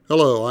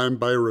Hello, I'm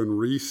Byron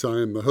Reese. I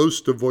am the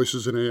host of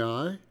Voices in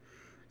AI.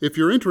 If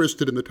you're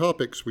interested in the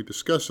topics we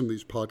discuss in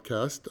these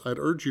podcasts, I'd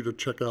urge you to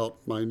check out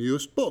my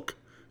newest book.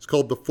 It's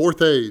called The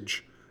Fourth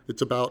Age.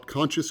 It's about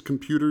conscious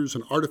computers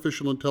and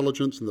artificial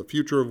intelligence and the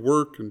future of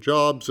work and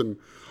jobs and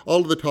all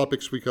of the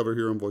topics we cover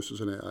here on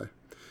Voices in AI.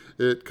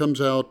 It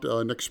comes out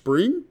next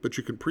spring, but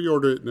you can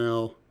pre-order it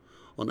now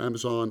on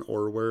Amazon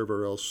or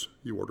wherever else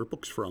you order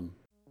books from.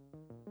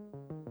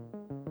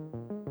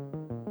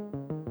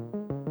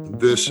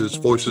 This is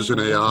Voices in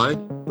AI,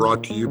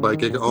 brought to you by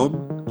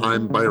GigaOM.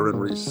 I'm Byron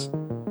Reese.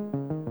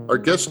 Our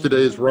guest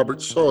today is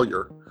Robert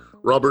Sawyer.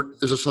 Robert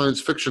is a science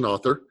fiction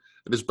author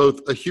and is both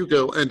a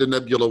Hugo and a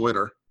Nebula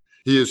winner.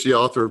 He is the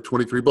author of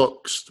 23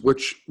 books,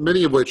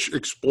 many of which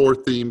explore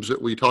themes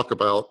that we talk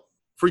about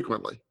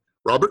frequently.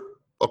 Robert,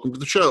 welcome to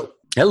the show.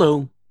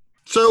 Hello.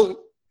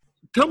 So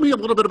tell me a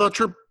little bit about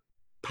your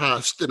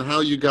past and how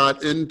you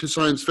got into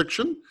science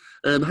fiction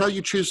and how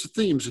you choose the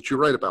themes that you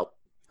write about.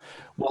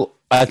 Well,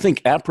 I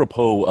think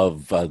apropos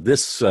of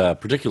this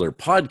particular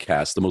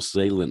podcast, the most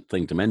salient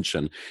thing to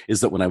mention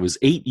is that when I was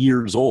 8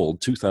 years old,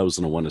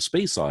 2001: A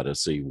Space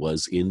Odyssey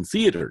was in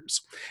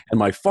theaters. And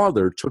my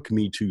father took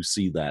me to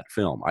see that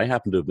film. I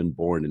happened to have been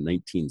born in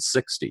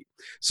 1960.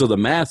 So the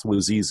math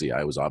was easy.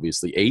 I was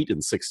obviously 8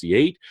 in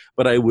 68,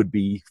 but I would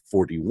be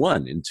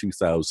 41 in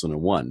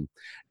 2001.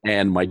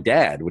 And my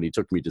dad, when he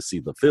took me to see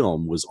the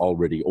film, was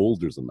already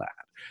older than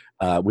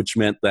that, which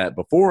meant that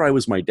before I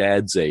was my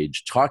dad's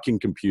age, talking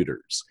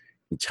computers,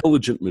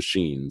 intelligent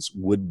machines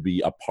would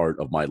be a part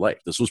of my life.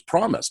 This was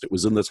promised. It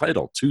was in the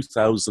title,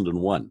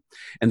 2001.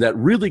 And that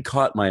really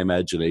caught my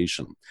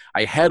imagination.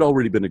 I had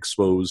already been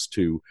exposed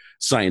to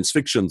science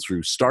fiction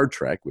through Star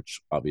Trek,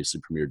 which obviously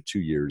premiered 2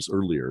 years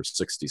earlier,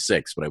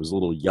 66, but I was a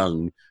little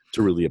young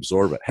to really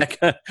absorb it. Heck,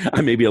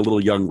 I may be a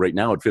little young right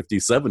now at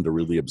 57 to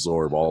really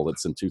absorb all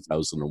that's in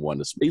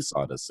 2001: A Space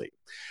Odyssey.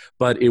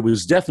 But it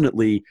was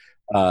definitely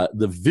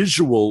the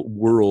visual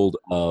world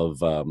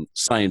of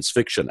science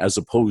fiction as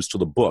opposed to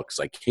the books.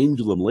 I came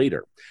to them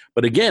later.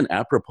 But again,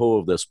 apropos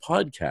of this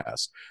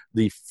podcast,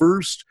 the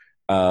first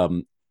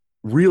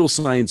real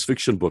science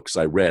fiction books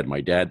I read,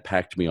 my dad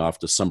packed me off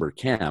to summer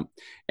camp,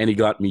 and he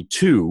got me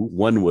two.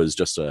 One was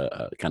just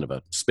a kind of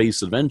a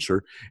space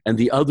adventure, and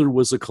the other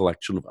was a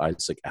collection of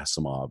Isaac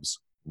Asimov's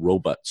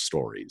robot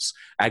stories.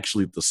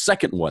 Actually, the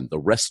second one, The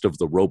Rest of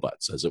the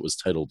Robots, as it was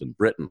titled in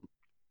Britain.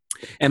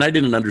 And I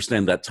didn't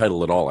understand that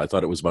title at all. I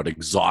thought it was about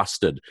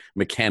exhausted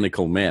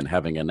mechanical men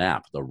having a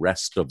nap, The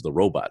Rest of the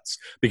Robots,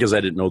 because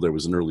I didn't know there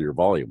was an earlier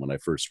volume when I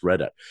first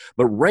read it.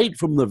 But right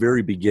from the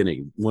very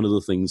beginning, one of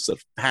the things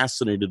that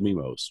fascinated me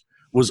most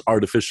was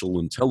artificial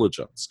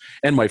intelligence.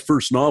 And my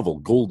first novel,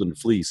 Golden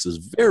Fleece, is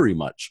very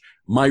much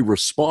my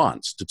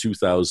response to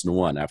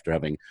 2001 after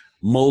having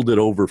mulled it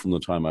over from the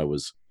time I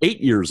was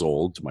 8 years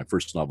old. My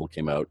first novel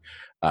came out.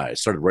 I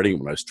started writing it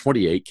when I was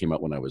 28, came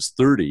out when I was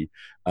 30.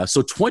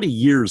 So 20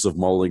 years of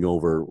mulling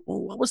over,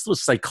 well, what was the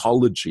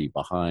psychology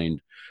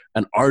behind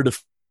an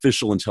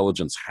artificial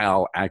intelligence,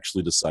 HAL,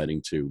 actually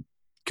deciding to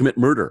commit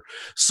murder?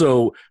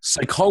 So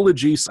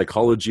psychology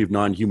of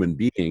non-human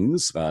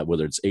beings,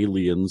 whether it's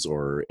aliens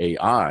or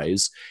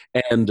AIs,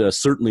 and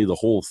certainly the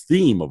whole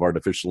theme of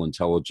artificial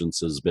intelligence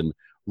has been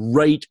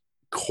right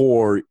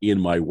core in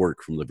my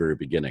work from the very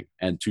beginning.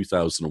 And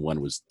 2001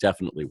 was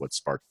definitely what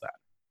sparked that.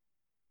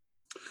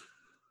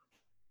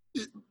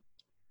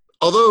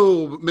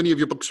 Although many of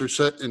your books are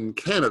set in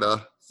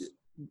Canada,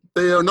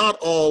 they are not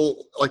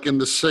all like in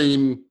the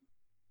same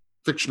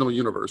fictional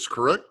universe,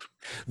 correct?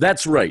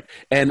 That's right.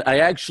 And I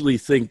actually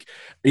think,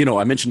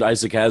 I mentioned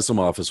Isaac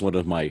Asimov as one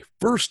of my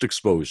first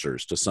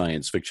exposures to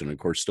science fiction. Of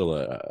course, still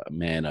a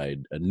man I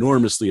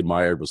enormously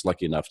admired, was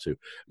lucky enough to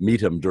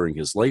meet him during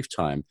his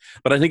lifetime.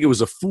 But I think it was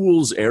a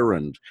fool's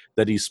errand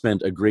that he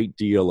spent a great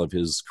deal of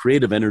his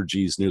creative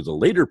energies near the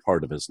later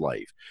part of his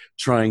life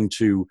trying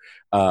to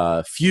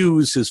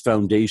fuse his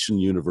foundation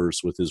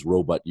universe with his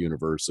robot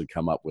universe and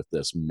come up with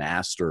this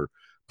master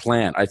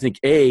plan. I think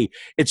A,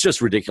 it's just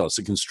ridiculous.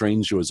 It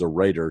constrains you as a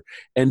writer.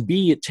 And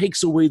B, it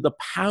takes away the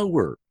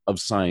power of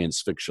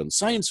science fiction.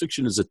 Science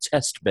fiction is a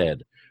test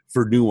bed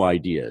for new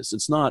ideas.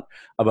 It's not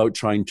about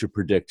trying to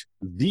predict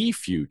the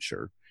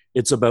future.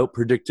 It's about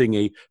predicting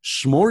a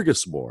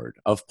smorgasbord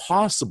of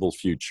possible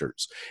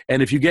futures.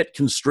 And if you get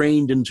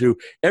constrained into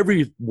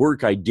every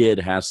work I did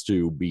has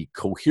to be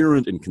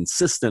coherent and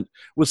consistent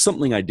with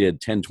something I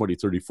did 10, 20,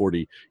 30,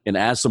 40, in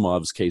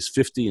Asimov's case,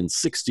 50 and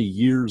 60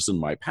 years in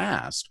my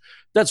past,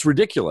 that's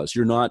ridiculous.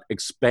 You're not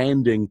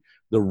expanding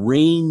the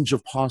range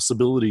of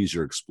possibilities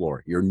you're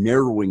exploring. You're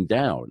narrowing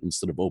down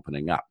instead of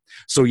opening up.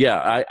 So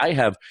yeah, I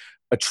have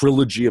a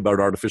trilogy about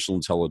artificial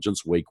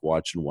intelligence, Wake,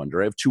 Watch, and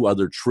Wonder. I have two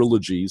other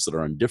trilogies that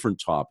are on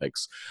different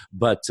topics,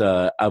 but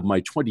of my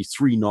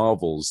 23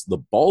 novels, the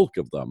bulk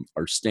of them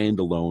are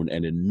standalone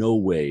and in no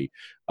way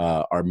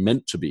are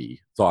meant to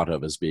be thought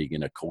of as being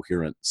in a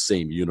coherent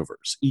same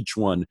universe. Each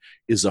one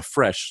is a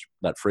fresh,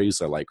 that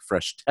phrase I like,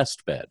 fresh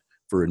test bed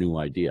for a new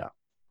idea.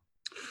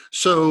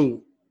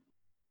 So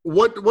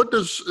what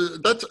does,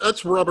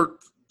 that's Robert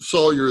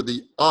Sawyer,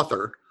 the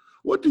author.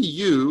 What do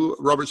you,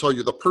 Robert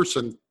Sawyer, the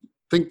person,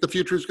 think the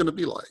future is going to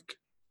be like?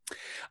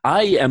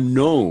 I am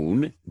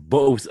known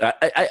both.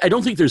 I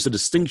don't think there's a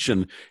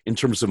distinction in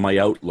terms of my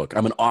outlook.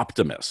 I'm an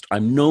optimist.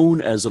 I'm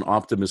known as an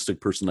optimistic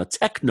person, a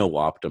techno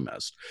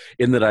optimist,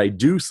 in that I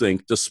do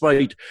think,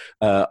 despite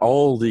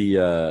all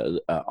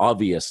the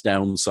obvious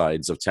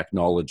downsides of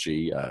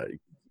technology,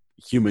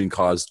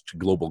 human-caused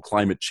global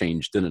climate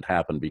change didn't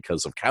happen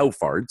because of cow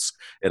farts.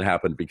 It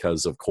happened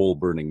because of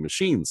coal-burning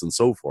machines and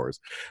so forth.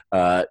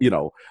 Despite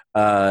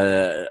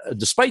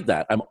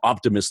that, I'm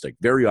optimistic,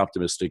 very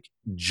optimistic,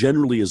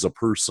 generally as a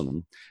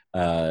person.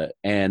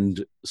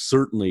 And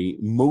certainly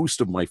most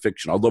of my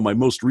fiction, although my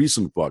most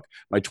recent book,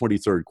 my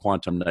 23rd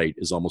Quantum Night,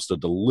 is almost a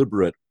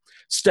deliberate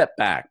step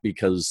back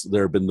because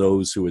there have been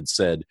those who had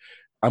said,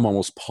 I'm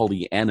almost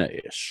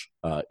Pollyanna-ish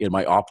in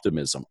my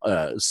optimism.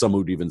 Some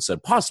would even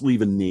said possibly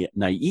even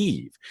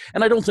naive.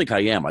 And I don't think I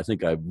am. I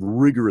think I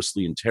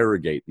rigorously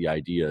interrogate the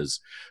ideas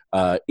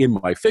in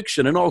my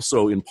fiction and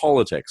also in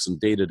politics and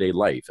day-to-day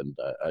life. And,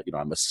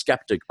 I'm a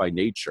skeptic by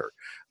nature.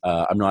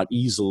 I'm not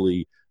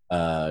easily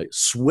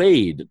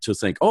swayed to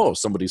think, oh,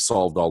 somebody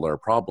solved all our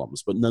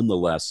problems. But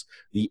nonetheless,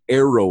 the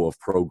arrow of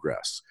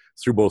progress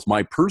through both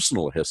my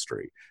personal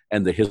history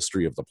and the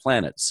history of the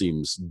planet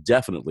seems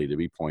definitely to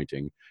be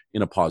pointing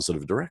in a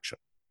positive direction.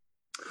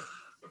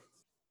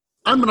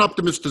 I'm an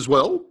optimist as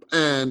well,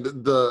 and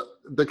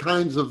the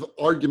kinds of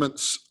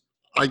arguments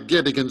I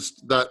get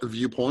against that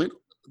viewpoint,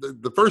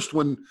 the first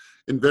one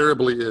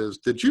invariably is,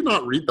 did you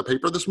not read the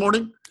paper this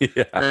morning?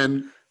 Yeah.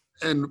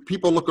 And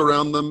people look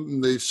around them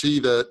and they see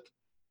that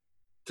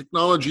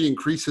technology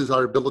increases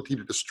our ability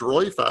to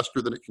destroy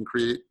faster than it can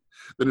create,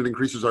 than it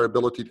increases our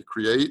ability to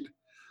create,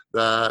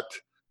 that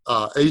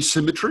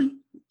asymmetry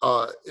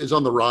is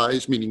on the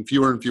rise, meaning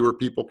fewer and fewer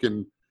people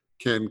can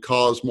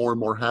cause more and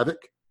more havoc,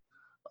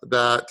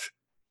 that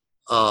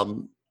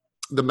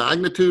the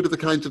magnitude of the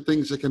kinds of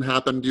things that can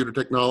happen due to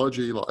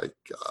technology, like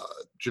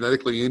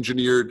genetically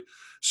engineered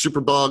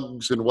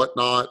superbugs and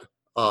whatnot,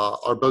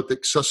 are both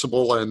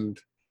accessible and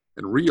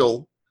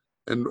real.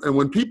 And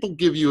when people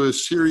give you a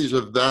series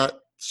of that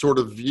sort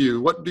of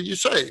view, what do you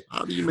say?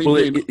 How do you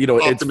maintain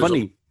optimism? It's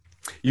funny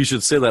you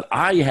should say that.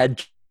 I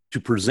had to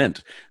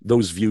present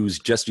those views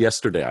just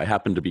yesterday. I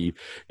happened to be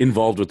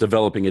involved with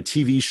developing a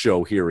TV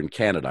show here in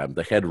Canada. I'm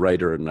the head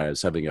writer, and I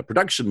was having a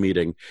production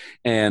meeting,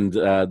 and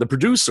the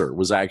producer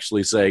was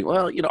actually saying,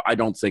 well, I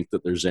don't think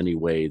that there's any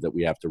way that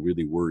we have to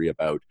really worry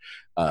about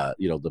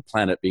the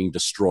planet being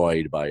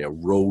destroyed by a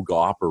rogue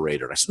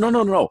operator. And I said,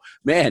 no,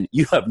 man,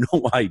 you have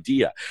no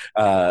idea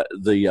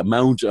the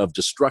amount of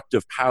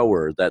destructive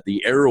power that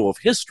the arrow of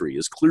history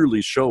is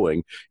clearly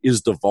showing is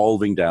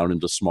devolving down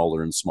into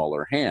smaller and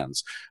smaller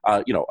hands.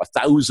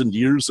 1,000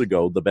 years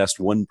ago, the best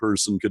one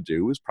person could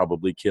do is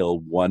probably kill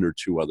one or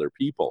two other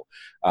people.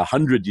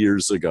 100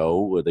 years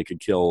ago, they could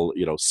kill,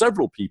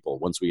 several people.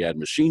 Once we had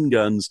machine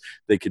guns,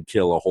 they could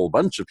kill a whole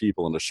bunch of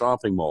people in a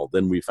shopping mall.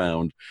 Then we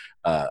found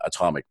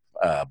atomic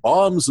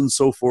bombs and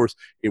so forth.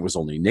 It was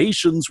only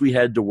nations we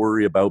had to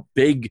worry about,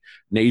 big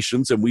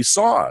nations. And we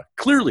saw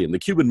clearly in the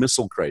Cuban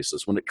Missile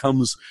Crisis, when it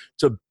comes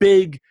to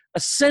big,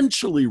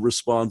 essentially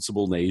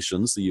responsible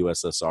nations, the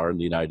USSR and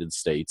the United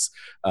States,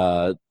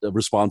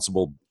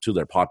 responsible to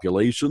their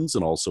populations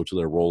and also to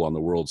their role on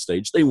the world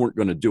stage, they weren't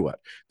going to do it.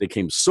 They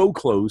came so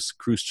close,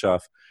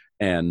 Khrushchev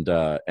and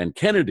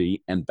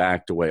Kennedy, and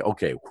backed away.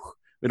 Okay,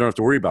 we don't have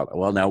to worry about it.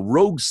 Well, now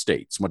rogue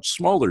states, much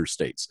smaller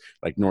states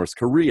like North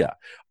Korea,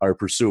 are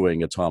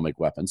pursuing atomic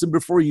weapons. And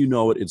before you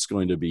know it, it's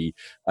going to be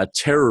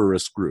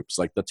terrorist groups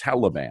like the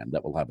Taliban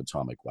that will have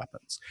atomic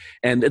weapons.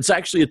 And it's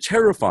actually a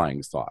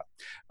terrifying thought.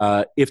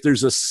 If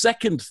there's a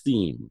second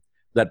theme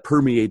that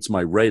permeates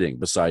my writing,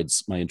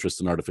 besides my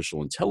interest in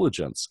artificial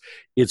intelligence,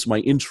 it's my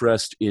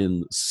interest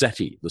in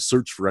SETI, the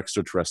search for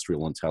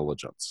extraterrestrial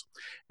intelligence.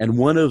 And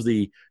one of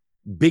the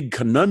big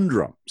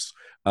conundrums,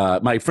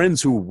 my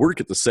friends who work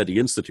at the SETI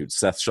Institute,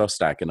 Seth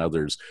Shostak and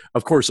others,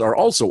 of course, are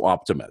also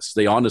optimists.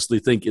 They honestly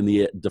think, in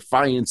the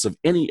defiance of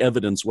any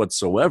evidence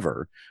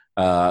whatsoever,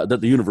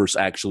 that the universe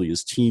actually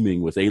is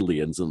teeming with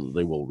aliens and that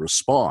they will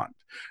respond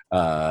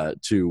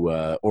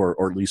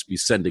or at least be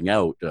sending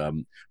out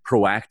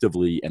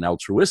proactively and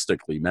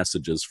altruistically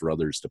messages for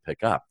others to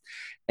pick up.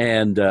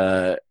 And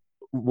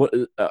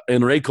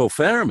Enrico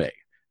Fermi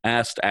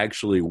asked,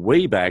 actually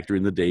way back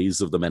during the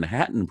days of the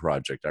Manhattan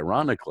Project,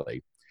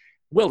 ironically,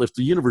 well, if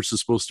the universe is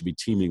supposed to be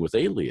teeming with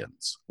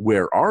aliens,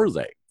 where are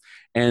they?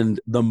 And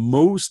the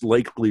most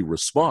likely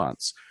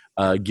response,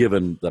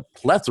 given the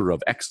plethora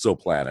of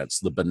exoplanets,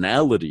 the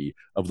banality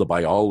of the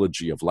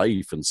biology of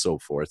life and so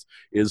forth,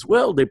 is,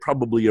 well, they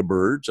probably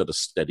emerge at a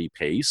steady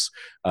pace,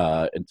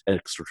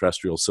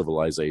 extraterrestrial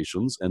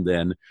civilizations, and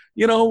then,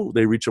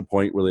 they reach a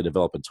point where they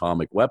develop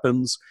atomic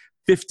weapons.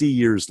 50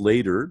 years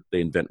later,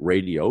 they invent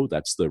radio.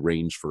 That's the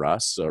range for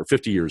us. Or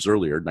 50 years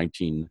earlier,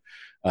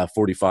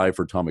 1945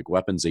 for atomic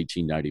weapons,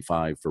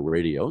 1895 for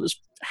radio. There's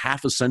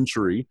half a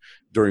century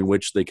during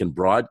which they can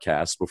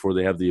broadcast before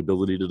they have the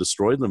ability to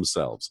destroy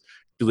themselves.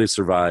 Do they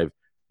survive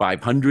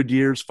 500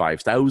 years,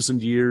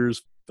 5,000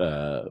 years,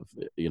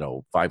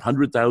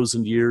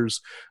 500,000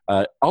 years.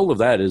 All of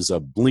that is a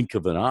blink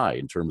of an eye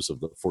in terms of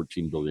the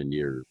 14 billion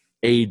year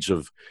age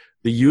of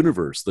the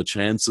universe. The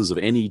chances of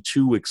any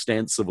two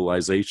extant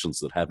civilizations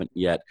that haven't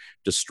yet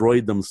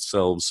destroyed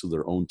themselves through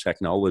their own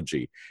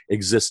technology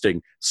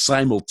existing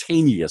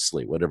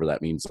simultaneously, whatever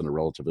that means in a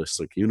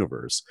relativistic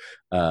universe,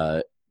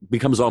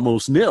 becomes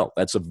almost nil.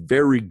 That's a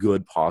very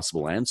good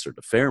possible answer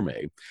to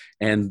Fermi,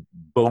 and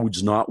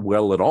bodes not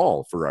well at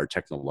all for our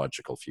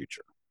technological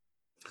future.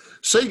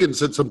 Sagan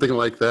said something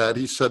like that.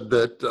 He said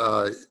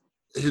that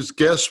his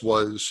guess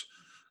was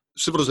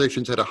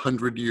civilizations had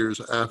 100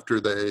 years after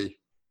they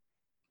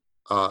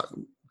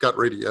got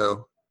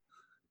radio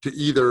to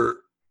either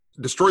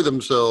destroy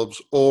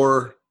themselves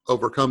or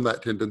overcome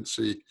that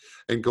tendency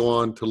and go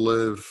on to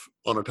live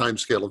on a time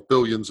scale of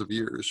billions of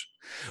years.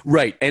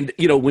 Right. And,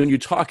 when you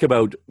talk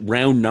about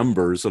round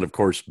numbers, and of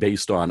course,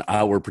 based on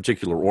our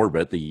particular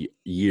orbit, the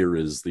year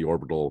is the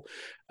orbital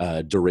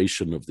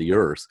duration of the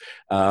Earth.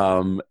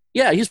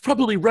 He's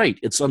probably right.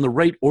 It's on the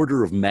right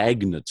order of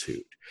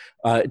magnitude.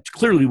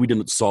 Clearly, we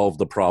didn't solve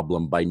the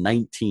problem by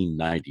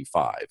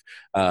 1995,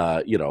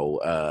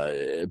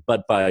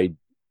 but by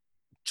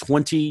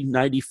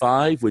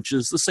 2095, which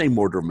is the same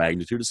order of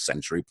magnitude, a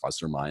century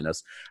plus or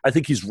minus, I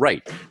think he's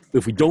right.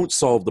 If we don't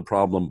solve the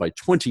problem by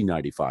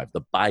 2095,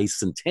 the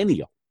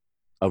bicentennial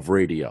of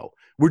radio,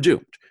 we're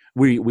doomed.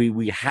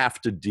 We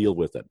have to deal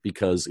with it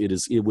because it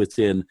is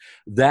within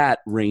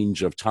that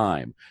range of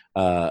time,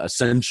 a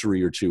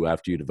century or two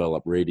after you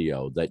develop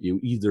radio, that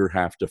you either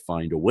have to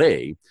find a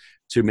way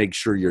to make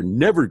sure you're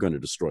never going to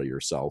destroy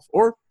yourself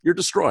or you're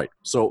destroyed.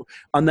 So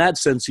on that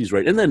sense, he's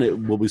right. And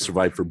then will we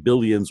survive for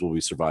billions? Will we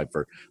survive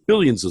for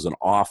billions is an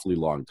awfully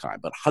long time,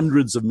 but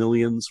hundreds of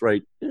millions,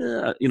 right?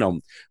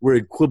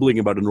 We're quibbling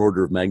about an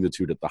order of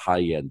magnitude at the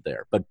high end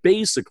there. But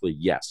basically,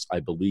 yes, I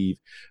believe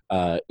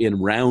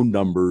in round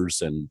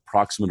numbers and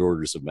proximate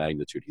orders of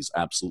magnitude, he's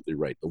absolutely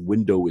right. The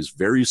window is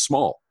very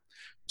small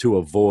to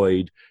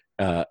avoid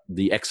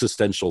the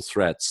existential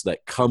threats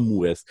that come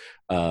with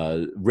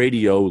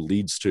radio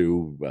leads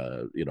to,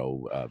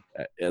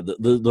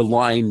 the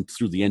line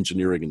through the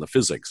engineering and the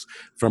physics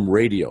from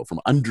radio, from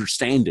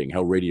understanding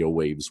how radio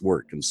waves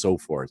work and so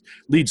forth,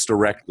 leads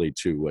directly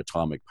to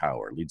atomic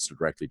power, leads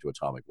directly to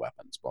atomic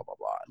weapons, blah, blah,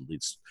 blah, and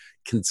leads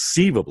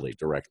conceivably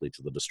directly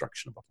to the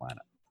destruction of a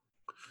planet.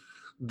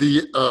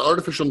 The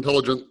artificial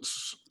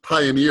intelligence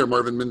pioneer,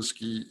 Marvin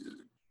Minsky,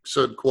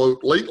 said,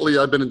 quote, "Lately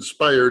I've been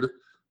inspired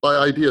by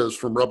ideas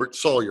from Robert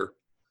Sawyer."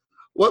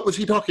 What was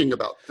he talking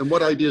about? And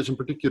what ideas in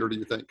particular do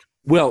you think?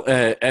 Well,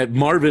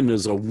 Marvin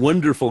is a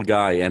wonderful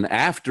guy. And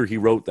after he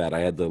wrote that, I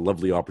had the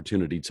lovely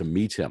opportunity to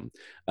meet him.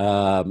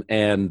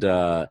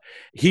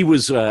 He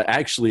was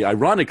actually,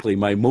 ironically,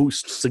 my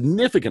most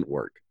significant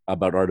work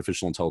about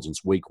artificial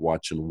intelligence, Wake,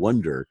 Watch, and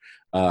Wonder,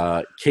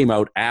 came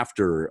out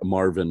after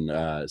Marvin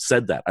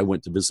said that. I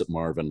went to visit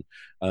Marvin.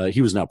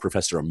 He was now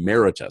Professor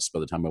Emeritus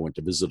by the time I went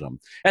to visit him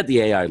at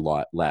the AI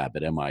lab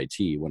at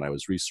MIT when I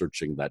was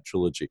researching that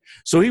trilogy.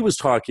 So he was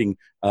talking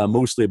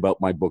mostly about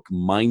my book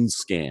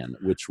Mindscan,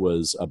 which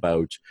was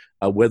about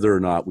whether or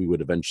not we would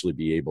eventually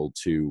be able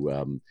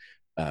to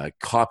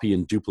copy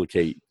and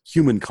duplicate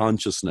human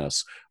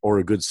consciousness or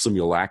a good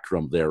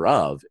simulacrum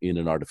thereof in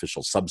an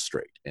artificial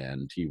substrate.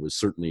 And he was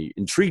certainly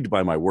intrigued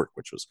by my work,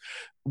 which was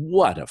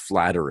what a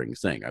flattering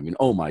thing. I mean,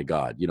 oh my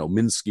God,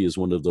 Minsky is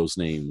one of those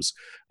names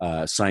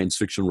science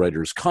fiction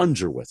writers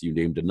conjure with. You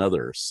named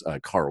another,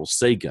 Carl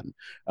Sagan.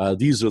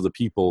 These are the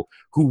people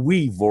who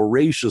we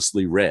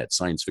voraciously read,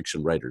 science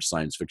fiction writers,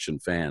 science fiction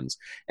fans.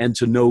 And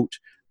to know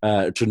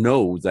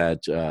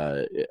that,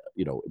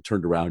 it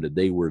turned around and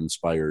they were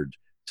inspired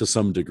to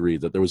some degree,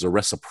 that there was a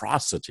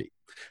reciprocity,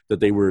 that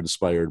they were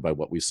inspired by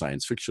what we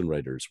science fiction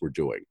writers were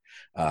doing,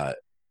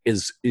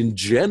 is in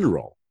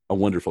general a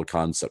wonderful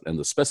concept. And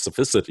the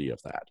specificity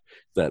of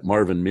that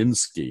Marvin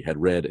Minsky had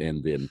read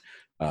and been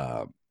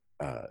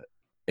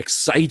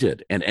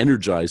excited and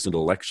energized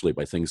intellectually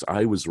by things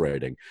I was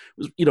writing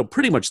was,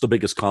 pretty much the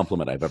biggest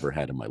compliment I've ever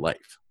had in my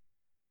life.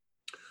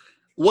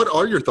 What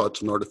are your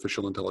thoughts on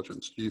artificial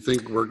intelligence? Do you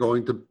think we're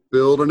going to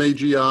build an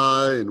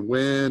AGI, and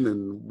when,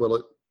 and will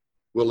it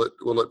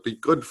be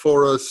good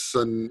for us,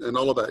 and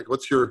all of that?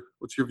 What's your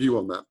view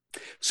on that?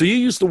 So you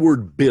use the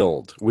word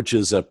build, which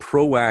is a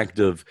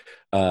proactive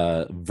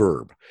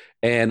verb.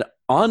 And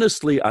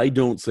honestly, I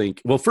don't think,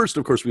 well, first,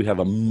 of course, we have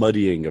a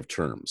muddying of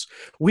terms.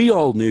 We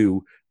all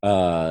knew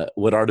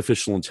what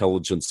artificial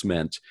intelligence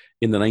meant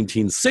in the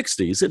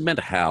 1960s. It meant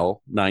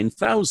HAL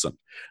 9000.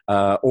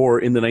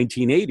 Or in the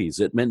 1980s,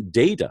 it meant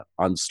data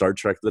on Star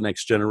Trek The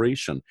Next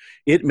Generation.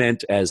 It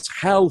meant, as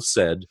Hal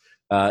said,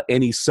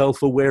 any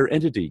self-aware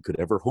entity could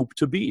ever hope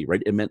to be,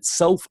 right? It meant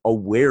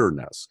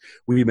self-awareness.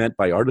 We meant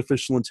by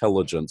artificial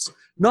intelligence,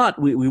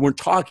 we weren't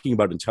talking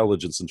about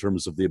intelligence in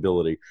terms of the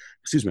ability,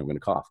 excuse me, I'm going to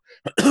cough,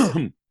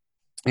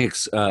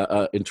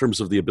 in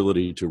terms of the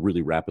ability to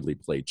really rapidly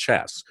play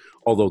chess,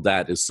 although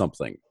that is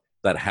something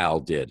that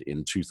HAL did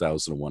in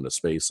 2001: A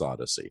Space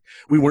Odyssey.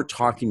 We weren't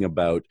talking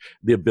about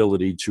the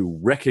ability to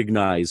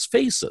recognize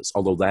faces,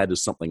 although that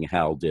is something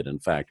HAL did. In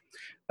fact,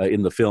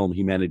 in the film,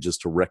 he manages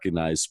to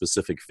recognize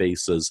specific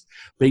faces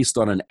based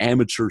on an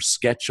amateur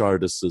sketch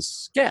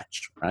artist's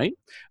sketch, right?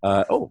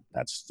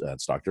 That's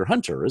Dr.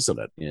 Hunter, isn't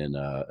it? In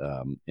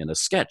a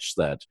sketch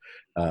that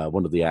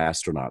one of the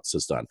astronauts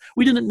has done.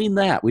 We didn't mean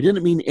that. We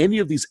didn't mean any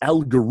of these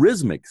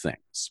algorithmic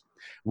things.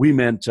 We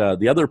meant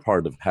the other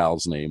part of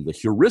HAL's name, the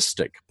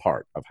heuristic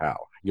part of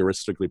HAL,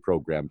 heuristically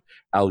programmed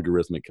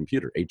algorithmic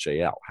computer,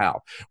 HAL,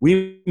 HAL.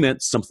 We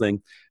meant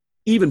something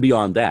even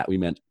beyond that. We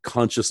meant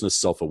consciousness,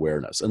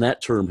 self-awareness, and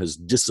that term has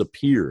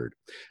disappeared.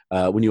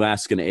 When you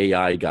ask an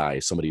AI guy,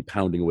 somebody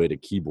pounding away at a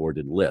keyboard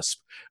in Lisp,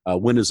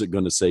 when is it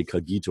going to say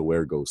cogito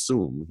ergo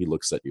sum? He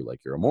looks at you like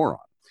you're a moron.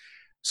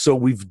 So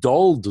we've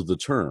dulled the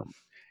term.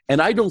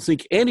 And I don't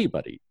think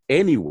anybody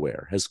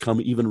anywhere has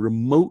come even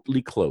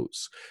remotely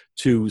close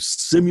to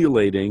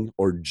simulating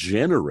or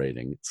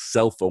generating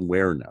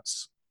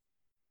self-awareness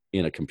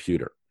in a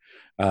computer.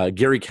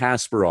 Gary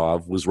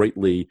Kasparov was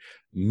rightly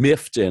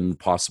miffed and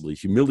possibly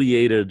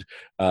humiliated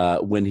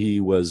when he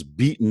was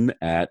beaten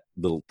at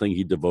the thing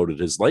he devoted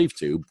his life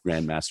to,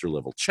 Grandmaster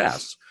level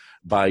chess,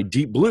 by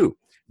Deep Blue.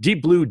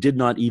 Deep Blue did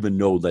not even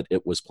know that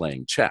it was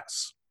playing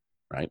chess,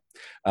 right?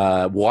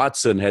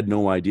 Watson had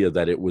no idea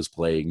that it was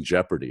playing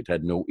Jeopardy. It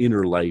had no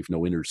inner life,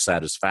 no inner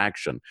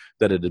satisfaction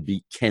that it had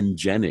beat Ken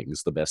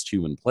Jennings, the best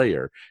human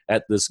player,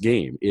 at this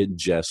game. It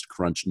just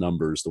crunched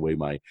numbers the way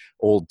my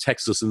old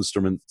Texas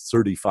Instrument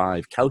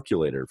 35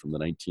 calculator from the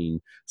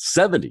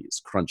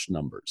 1970s crunched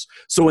numbers.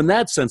 So in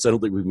that sense, I don't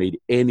think we've made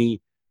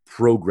any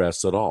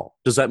progress at all.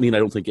 Does that mean I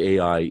don't think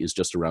AI is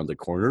just around the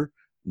corner?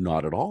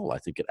 Not at all. I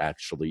think it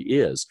actually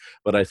is.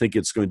 But I think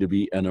it's going to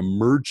be an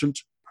emergent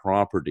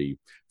property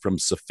from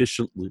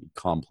sufficiently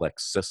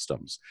complex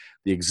systems.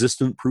 The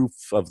existent proof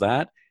of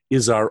that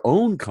is our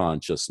own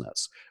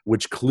consciousness,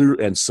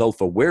 and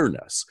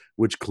self-awareness,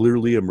 which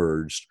clearly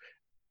emerged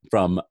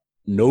from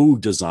no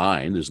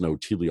design. There's no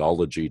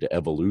teleology to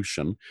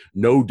evolution,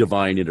 no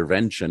divine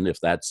intervention, if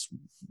that's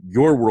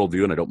your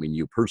worldview, and I don't mean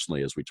you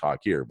personally as we talk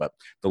here, but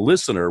the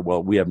listener,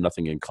 well, we have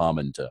nothing in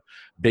common to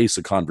base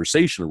a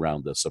conversation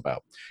around this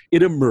about.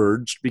 It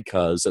emerged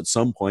because at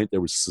some point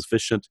there was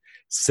sufficient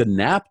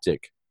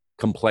synaptic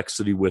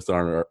complexity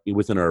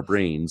within our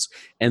brains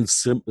and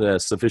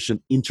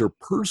sufficient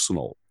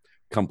interpersonal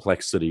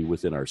complexity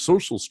within our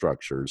social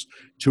structures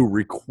to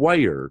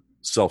require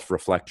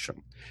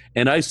self-reflection.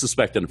 And I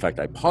suspect, and in fact,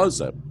 I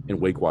posit in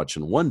Wake, Watch,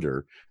 and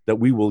Wonder that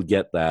we will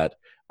get that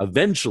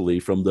eventually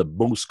from the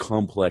most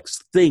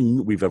complex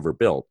thing we've ever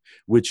built,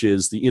 which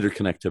is the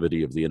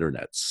interconnectivity of the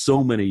internet.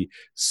 So many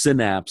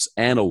synapse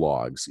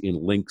analogs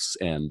in links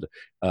and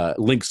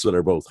links that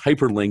are both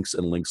hyperlinks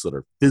and links that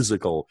are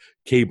physical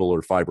cable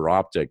or fiber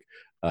optic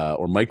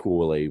or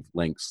microwave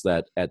links,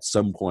 that at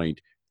some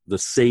point the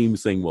same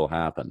thing will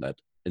happen, that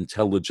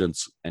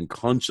intelligence and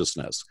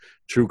consciousness,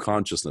 true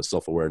consciousness,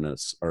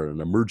 self-awareness, are an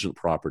emergent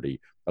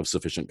property of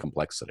sufficient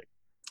complexity.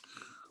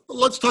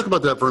 Let's talk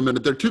about that for a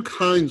minute. There are two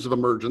kinds of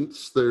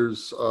emergence.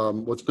 There's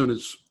what's known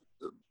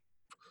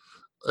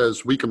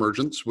as weak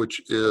emergence,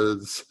 which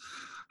is,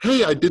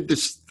 hey, I did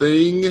this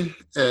thing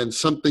and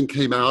something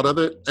came out of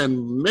it,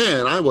 and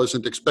man, I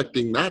wasn't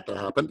expecting that to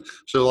happen.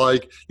 So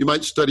like you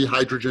might study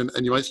hydrogen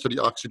and you might study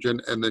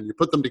oxygen, and then you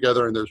put them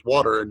together and there's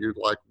water, and you're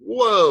like,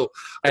 whoa.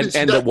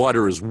 And the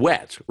water is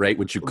wet, right?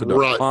 Which you could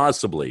not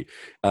possibly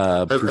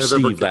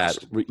perceive that.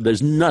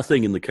 There's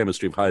nothing in the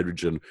chemistry of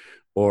hydrogen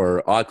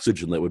or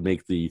oxygen that would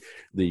make the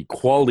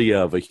quality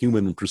of a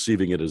human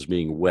perceiving it as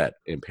being wet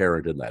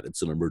apparent in that.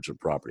 It's an emergent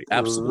property.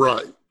 Absolutely.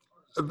 Right.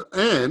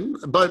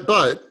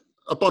 But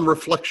upon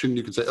reflection,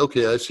 you can say,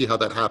 okay, I see how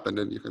that happened,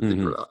 and you can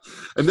figure it out.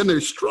 And then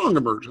there's strong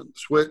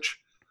emergence, which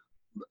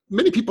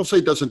many people say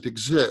doesn't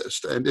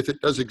exist. And if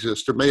it does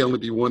exist, there may only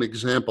be one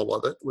example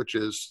of it, which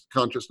is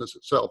consciousness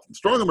itself. And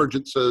strong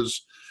emergence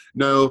says,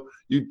 no,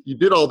 you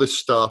did all this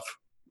stuff.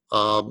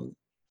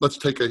 Let's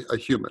take a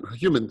human.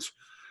 Humans,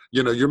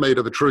 you're made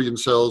of 1 trillion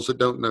cells that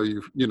don't know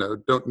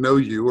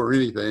you or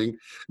anything.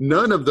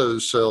 None of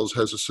those cells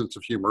has a sense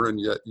of humor, and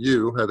yet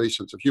you have a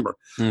sense of humor.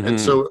 And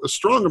so a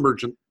strong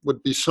emergent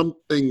would be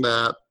something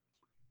that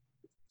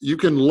you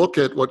can look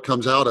at what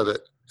comes out of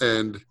it,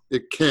 and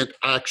it can't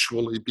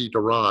actually be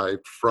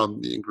derived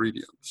from the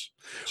ingredients.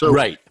 So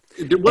right.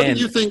 What do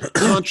you think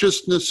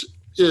consciousness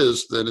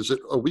is then? Is it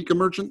a weak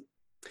emergent?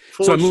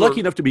 So I'm lucky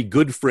enough to be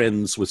good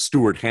friends with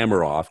Stuart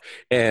Hameroff,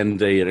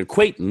 and an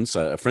acquaintance,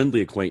 a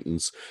friendly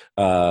acquaintance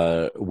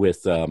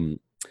with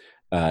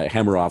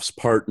Hameroff's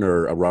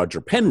partner,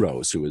 Roger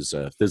Penrose, who is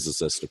a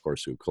physicist, of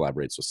course, who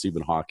collaborates with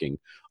Stephen Hawking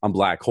on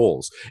black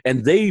holes.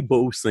 And they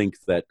both think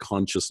that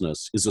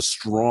consciousness is a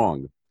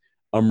strong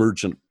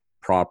emergent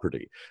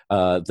property,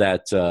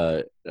 that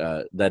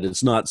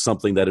it's not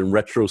something that in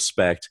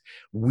retrospect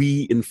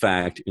we, in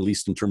fact, at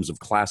least in terms of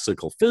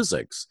classical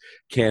physics,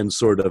 can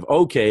sort of,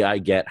 okay, I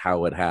get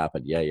how it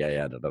happened. Yeah,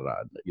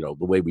 the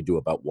way we do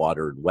about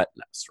water and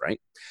wetness, right?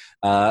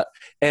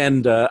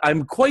 And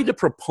I'm quite a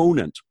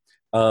proponent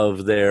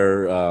of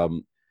their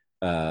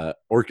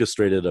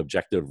orchestrated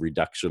objective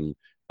reduction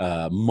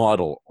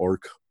model,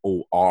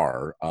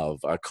 OR,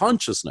 of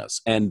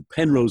consciousness. And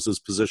Penrose's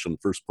position,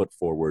 first put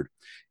forward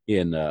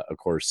in, of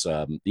course,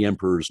 The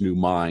Emperor's New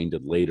Mind,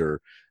 and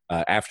later,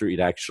 after he'd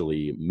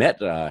actually met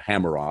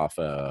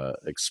Hameroff,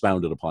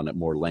 expounded upon it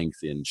more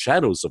length in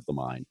Shadows of the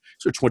Mind.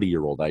 So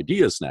 20-year-old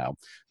ideas now,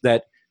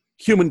 that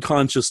human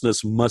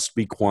consciousness must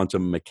be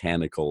quantum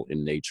mechanical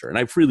in nature. And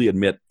I freely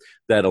admit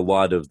that a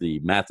lot of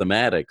the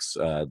mathematics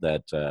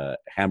that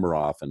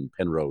Hameroff and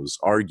Penrose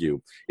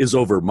argue is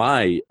over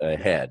my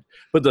head.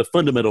 But the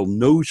fundamental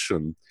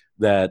notion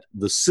that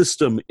the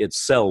system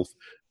itself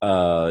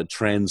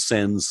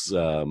transcends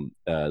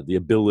the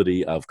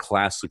ability of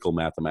classical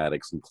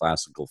mathematics and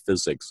classical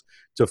physics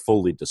to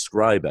fully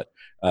describe it.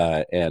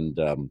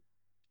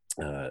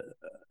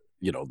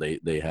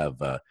 They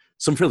have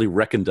some fairly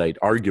recondite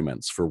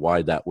arguments for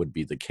why that would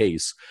be the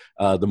case.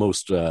 The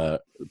most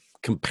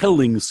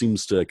compelling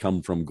seems to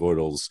come from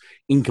Gödel's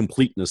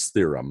incompleteness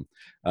theorem,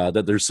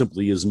 that there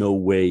simply is no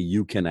way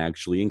you can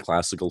actually, in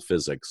classical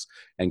physics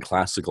and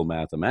classical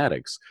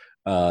mathematics,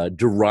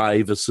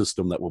 derive a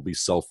system that will be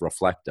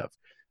self-reflective.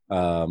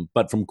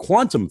 But from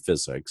quantum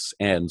physics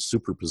and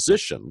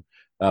superposition,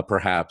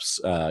 perhaps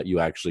you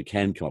actually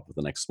can come up with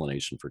an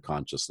explanation for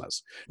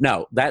consciousness.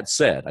 Now, that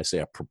said, I say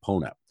a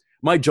proponent.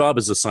 My job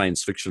as a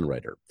science fiction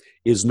writer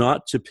is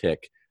not to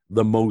pick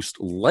the most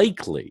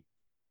likely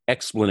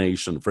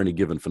explanation for any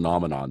given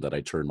phenomenon that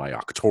I turn my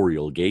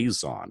auctorial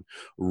gaze on.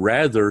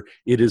 Rather,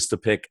 it is to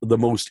pick the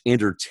most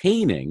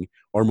entertaining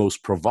or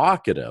most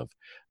provocative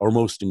or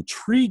most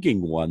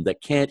intriguing one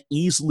that can't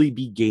easily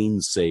be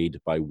gainsaid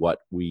by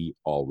what we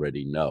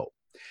already know.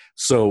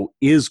 So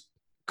is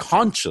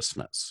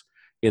consciousness,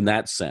 in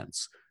that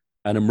sense,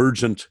 an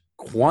emergent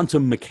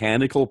quantum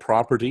mechanical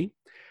property?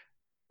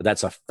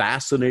 That's a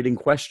fascinating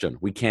question.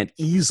 We can't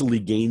easily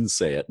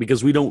gainsay it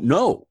because we don't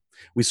know.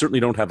 We certainly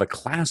don't have a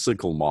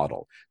classical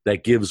model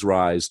that gives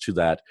rise to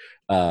that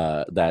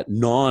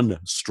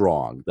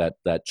non-strong,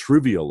 that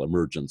trivial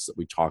emergence that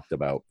we talked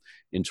about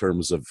in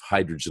terms of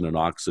hydrogen and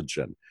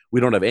oxygen. We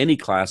don't have any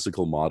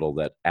classical model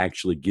that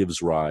actually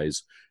gives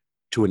rise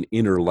to an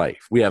inner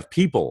life. We have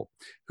people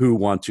who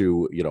want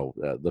to,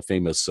 the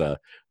famous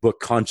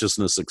book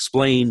Consciousness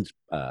Explained,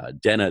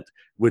 Dennett,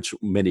 which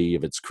many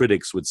of its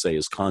critics would say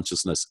is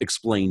consciousness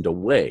explained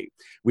away.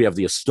 We have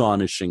the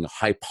astonishing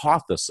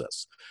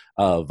hypothesis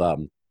of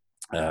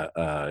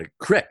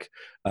Crick,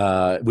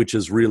 which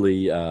is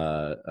really,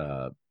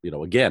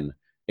 again,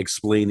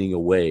 explaining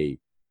away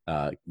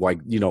why,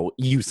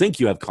 you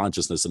think you have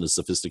consciousness in a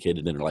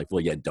sophisticated inner life.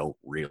 Well, you don't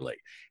really.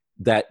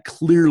 That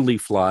clearly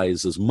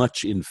flies as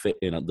much in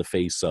the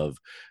face of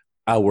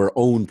our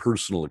own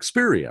personal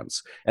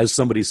experience as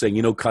somebody saying,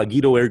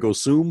 cogito ergo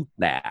sum.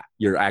 Nah,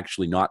 you're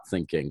actually not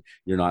thinking.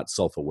 You're not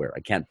self-aware.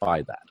 I can't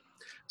buy that.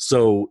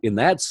 So in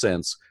that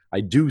sense, I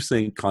do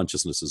think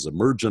consciousness is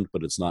emergent,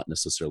 but it's not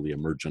necessarily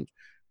emergent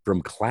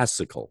from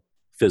classical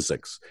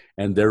physics,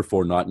 and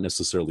therefore not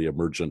necessarily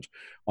emergent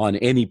on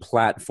any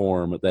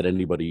platform that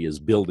anybody is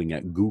building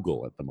at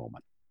Google at the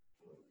moment.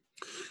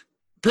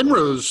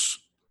 Penrose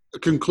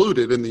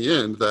concluded in the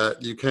end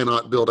that you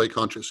cannot build a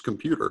conscious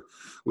computer.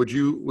 Would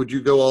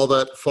you go all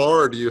that far,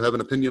 or do you have an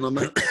opinion on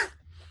that?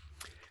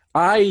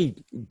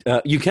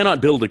 You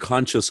cannot build a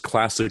conscious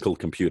classical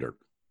computer.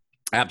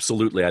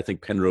 Absolutely, I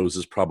think Penrose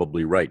is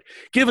probably right.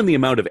 Given the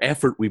amount of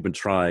effort we've been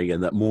trying,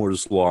 and that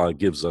Moore's Law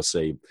gives us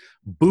a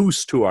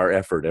boost to our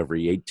effort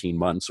every 18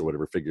 months, or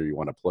whatever figure you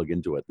want to plug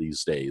into it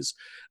these days,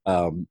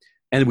 and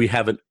we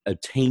haven't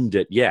attained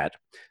it yet,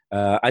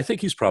 I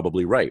think he's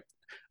probably right.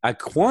 A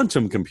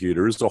quantum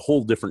computer is a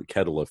whole different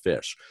kettle of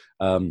fish.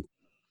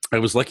 I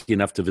was lucky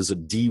enough to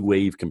visit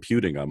D-Wave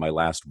Computing on my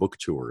last book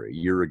tour a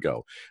year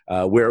ago,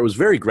 where it was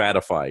very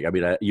gratifying. I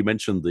mean, you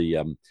mentioned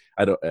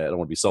I don't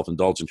want to be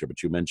self-indulgent here,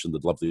 but you mentioned the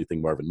lovely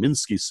thing Marvin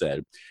Minsky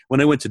said. When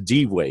I went to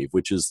D-Wave,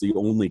 which is the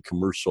only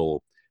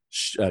commercial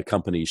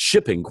company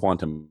shipping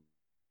quantum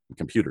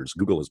computers,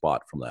 Google has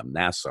bought from them,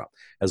 NASA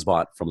has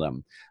bought from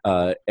them.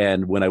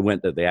 And when I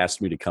went, they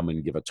asked me to come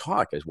and give a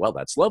talk. I said, well,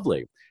 that's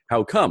lovely.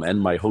 How come? And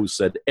my host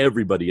said,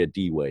 everybody at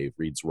D-Wave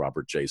reads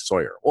Robert J.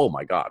 Sawyer. Oh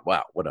my God,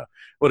 wow, what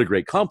a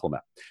great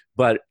compliment.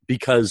 But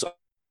because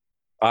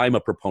I'm a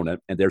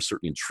proponent, and they're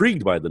certainly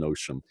intrigued by the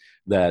notion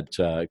that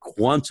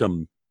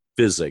quantum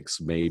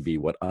physics may be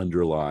what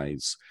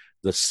underlies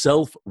the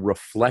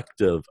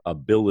self-reflective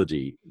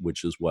ability,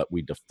 which is what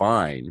we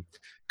define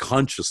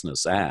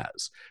consciousness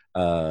as.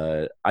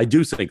 I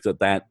do think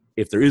that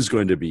if there is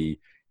going to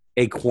be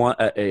a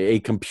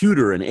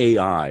computer, an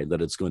AI,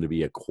 that it's going to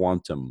be a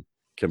quantum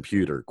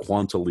computer,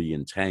 quantally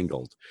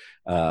entangled,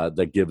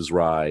 that gives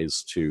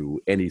rise to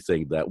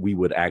anything that we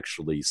would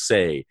actually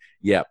say,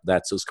 yep,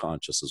 that's as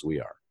conscious as we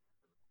are.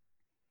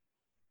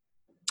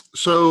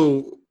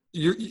 So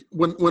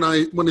when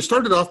I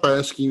started off by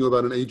asking you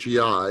about an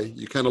AGI,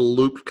 you kind of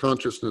looped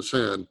consciousness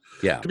in.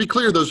 Yeah. To be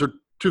clear, those are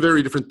two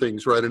very different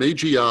things, right? An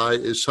AGI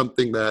is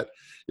something that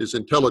is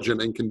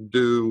intelligent and can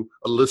do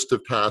a list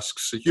of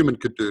tasks a human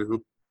could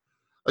do.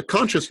 a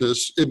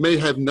consciousness, it may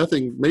have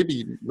nothing,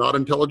 maybe not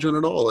intelligent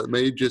at all. It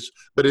may just,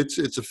 but it's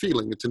a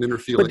feeling. It's an inner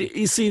feeling. But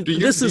you see, Do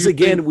this is you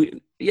again,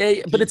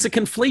 think, but it's a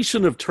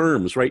conflation of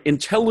terms, right?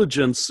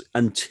 Intelligence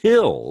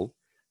until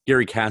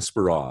Gary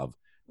Kasparov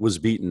was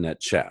beaten at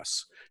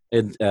chess.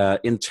 And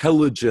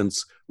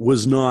intelligence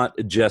was not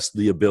just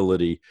the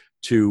ability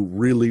to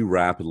really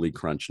rapidly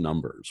crunch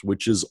numbers,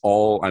 which is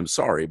all, I'm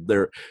sorry,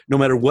 no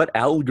matter what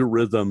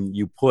algorithm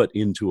you put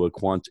into a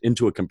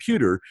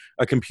computer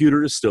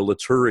is still a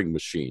Turing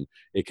machine.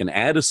 It can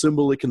add a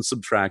symbol, it can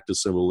subtract a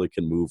symbol, it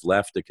can move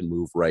left, it can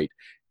move right.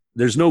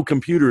 There's no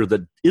computer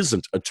that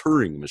isn't a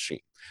Turing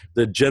machine.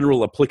 The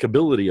general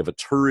applicability of a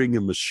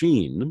Turing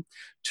machine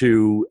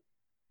to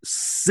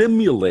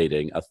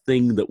simulating a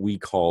thing that we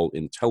call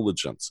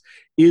intelligence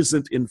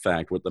isn't in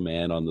fact what the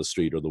man on the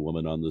street or the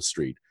woman on the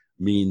street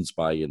means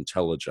by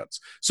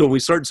intelligence. So when we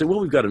start to say, well,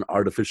 we've got an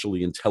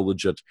artificially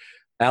intelligent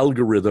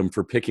algorithm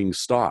for picking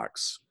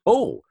stocks.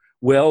 Oh,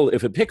 well,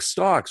 if it picks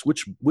stocks,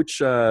 which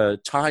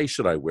tie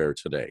should I wear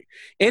today?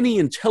 Any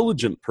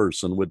intelligent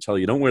person would tell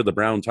you, don't wear the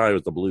brown tie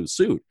with the blue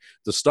suit.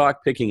 The stock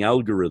picking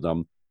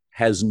algorithm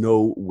has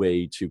no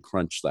way to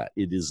crunch that.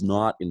 It is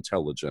not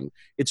intelligent.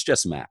 It's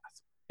just math.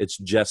 It's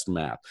just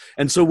math.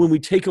 And so when we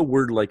take a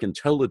word like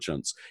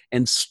intelligence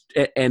and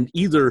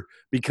either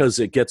because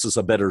it gets us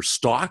a better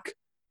stock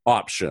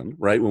option,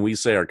 right? When we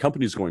say our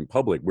company's going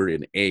public, we're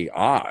in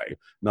AI,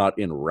 not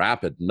in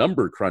rapid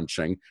number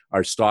crunching.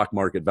 Our stock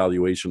market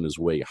valuation is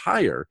way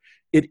higher.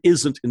 It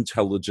isn't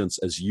intelligence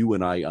as you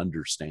and I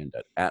understand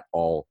it at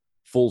all.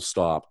 Full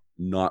stop,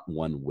 not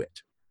one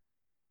whit.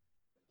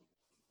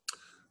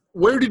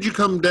 Where did you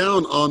come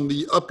down on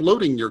the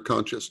uploading your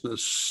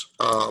consciousness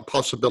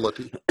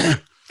possibility?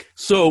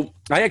 So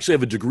I actually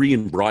have a degree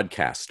in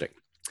broadcasting.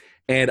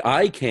 And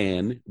I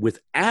can,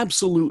 with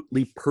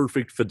absolutely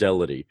perfect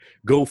fidelity,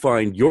 go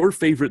find your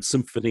favorite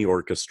symphony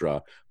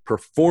orchestra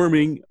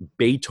performing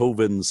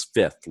Beethoven's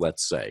Fifth,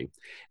 let's say,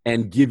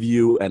 and give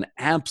you an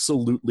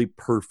absolutely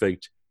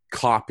perfect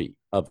copy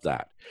of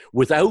that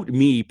without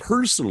me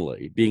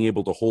personally being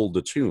able to hold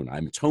a tune.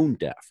 I'm tone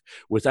deaf.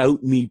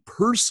 Without me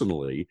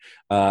personally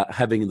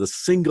having the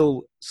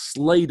single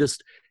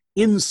slightest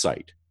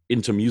insight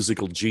into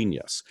musical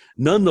genius.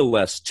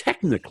 Nonetheless,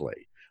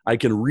 technically, I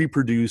can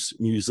reproduce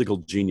musical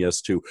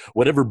genius to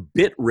whatever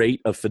bit rate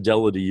of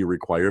fidelity you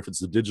require, if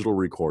it's a digital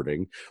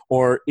recording,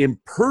 or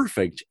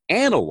imperfect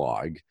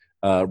analog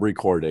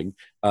recording,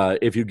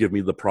 if you give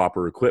me the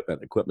proper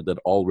equipment that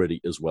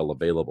already is well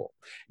available.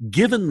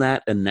 Given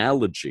that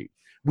analogy,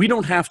 we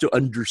don't have to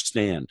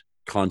understand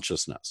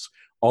consciousness.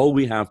 All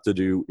we have to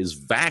do is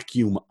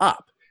vacuum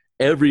up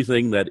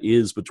everything that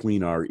is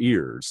between our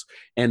ears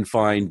and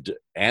find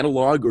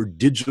analog or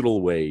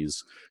digital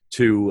ways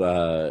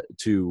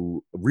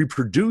to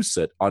reproduce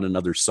it on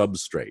another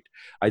substrate.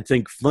 I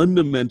think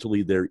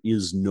fundamentally there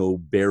is no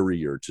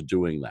barrier to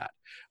doing that.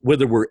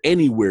 Whether we're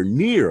anywhere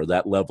near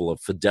that level of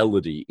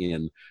fidelity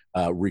in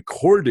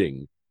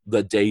recording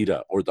the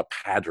data or the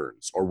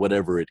patterns or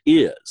whatever it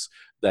is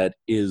that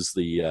is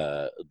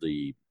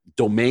the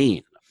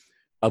domain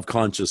of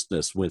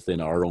consciousness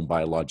within our own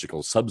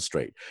biological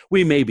substrate.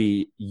 We may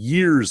be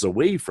years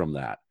away from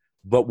that,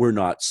 but we're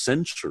not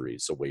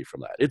centuries away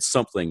from that. It's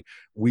something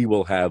we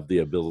will have the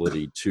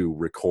ability to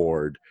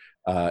record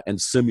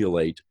and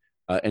simulate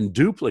and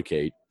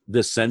duplicate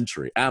this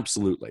century.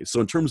 Absolutely.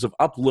 So in terms of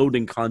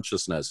uploading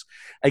consciousness,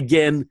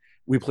 again,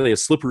 we play a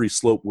slippery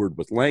slope word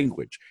with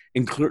language.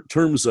 In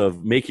terms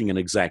of making an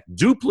exact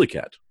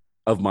duplicate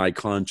of my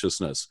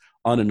consciousness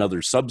on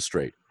another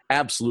substrate,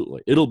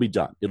 absolutely. It'll be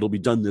done. It'll be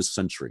done this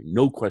century.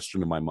 No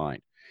question in my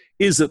mind.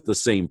 Is it the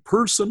same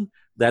person?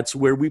 That's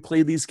where we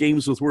play these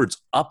games with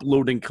words,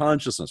 uploading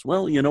consciousness.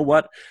 Well, you know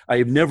what? I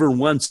have never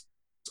once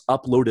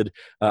uploaded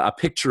a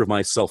picture of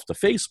myself to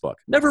Facebook.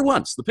 Never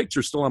once. The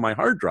picture's still on my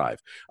hard drive.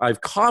 I've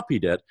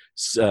copied it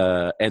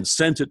and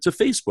sent it to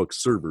Facebook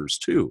servers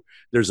too.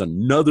 There's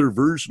another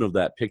version of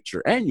that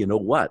picture. And you know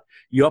what?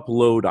 You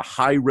upload a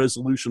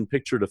high-resolution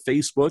picture to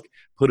Facebook,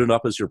 put it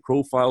up as your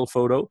profile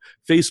photo.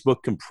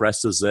 Facebook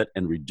compresses it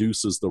and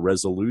reduces the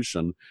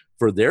resolution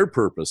for their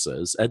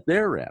purposes at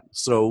their end.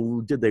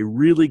 So did they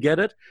really get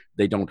it?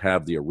 They don't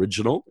have the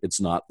original.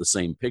 It's not the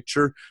same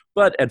picture.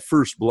 But at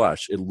first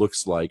blush, it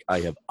looks like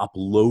I have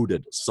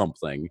uploaded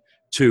something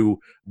to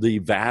the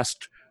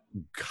vast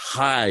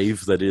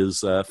hive that is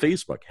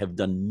Facebook. Have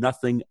done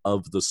nothing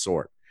of the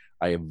sort.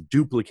 I have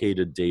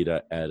duplicated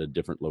data at a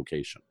different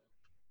location.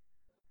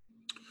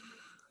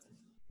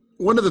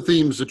 One of the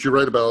themes that you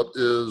write about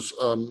is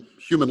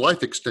human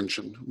life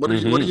extension. What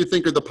do you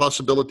think are the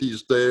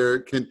possibilities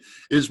there?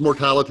 Is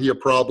mortality a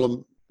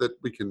problem that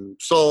we can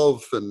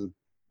solve and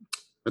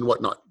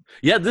whatnot?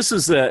 Yeah, this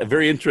is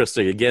very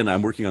interesting. Again,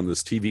 I'm working on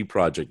this TV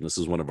project, and this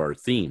is one of our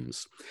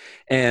themes.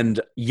 And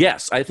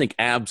yes, I think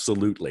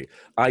absolutely.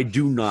 I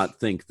do not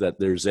think that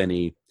there's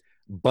any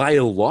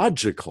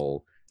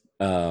biological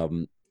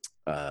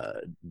uh,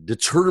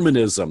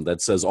 determinism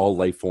that says all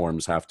life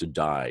forms have to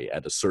die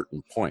at a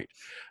certain point.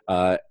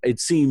 It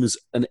seems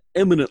an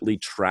eminently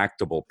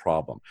tractable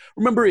problem.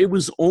 Remember, it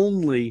was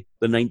only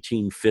the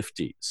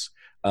 1950s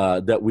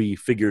that we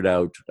figured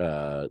out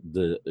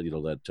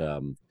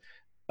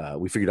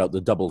we figured out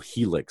the double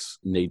helix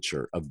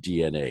nature of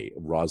DNA.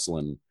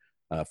 Rosalind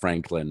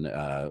Franklin,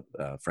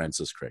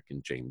 Francis Crick,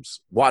 and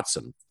James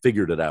Watson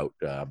figured it out,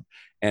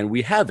 and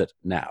we have it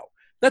now.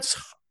 That's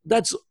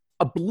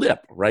a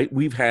blip, right?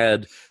 We've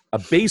had a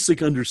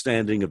basic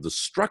understanding of the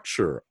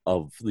structure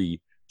of the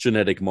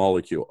genetic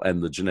molecule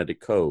and the genetic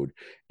code,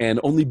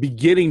 and only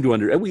beginning to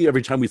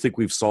every time we think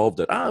we've solved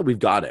it, we've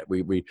got it.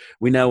 We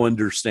now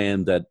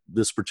understand that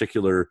this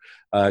particular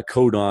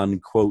codon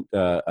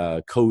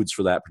codes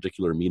for that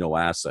particular amino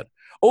acid.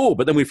 Oh,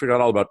 but then we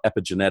forgot all about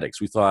epigenetics.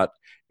 We thought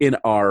in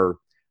our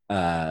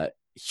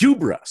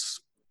hubris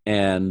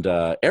and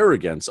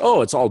arrogance,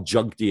 it's all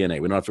junk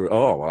DNA. We don't have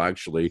to,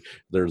 actually,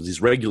 there's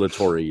these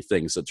regulatory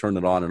things that turn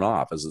it on and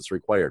off as it's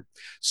required.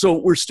 So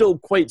we're still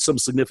quite some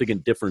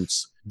significant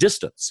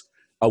distance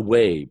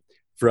away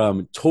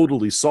from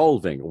totally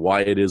solving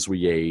why it is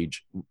we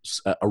age,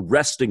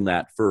 arresting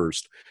that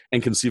first,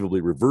 and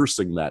conceivably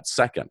reversing that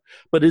second.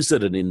 But is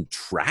it an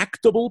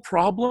intractable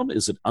problem?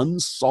 Is it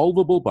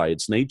unsolvable by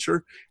its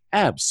nature?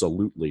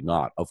 Absolutely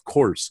not. Of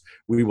course,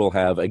 we will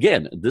have,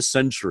 again, this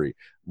century,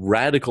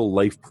 radical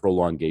life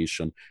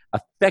prolongation,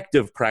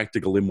 effective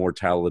practical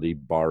immortality,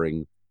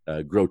 barring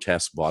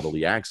grotesque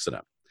bodily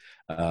accident.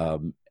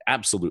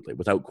 Absolutely,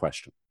 without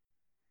question.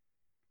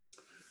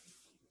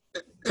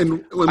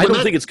 And I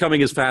don't think it's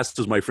coming as fast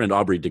as my friend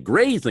Aubrey de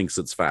Grey thinks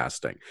it's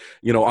fasting.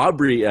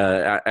 Aubrey,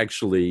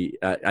 actually,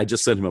 I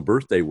just sent him a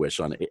birthday wish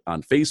on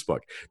Facebook.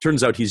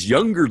 Turns out he's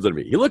younger than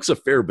me. He looks a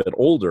fair bit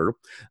older.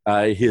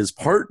 His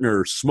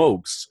partner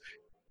smokes,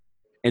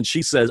 and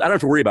she says, I don't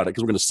have to worry about it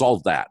because we're going to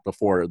solve that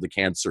before the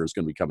cancer is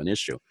going to become an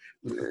issue.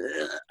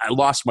 I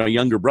lost my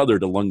younger brother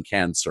to lung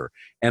cancer,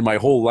 and my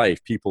whole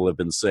life people have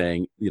been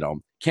saying,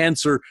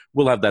 cancer,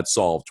 we'll have that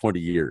solved 20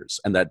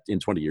 years, and that in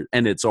 20 years,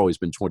 and it's always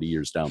been 20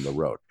 years down the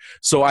road.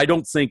 So I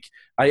don't think,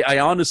 I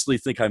honestly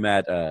think I'm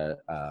at,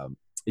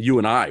 you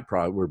and I,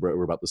 probably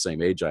we're about the same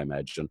age, I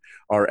imagine,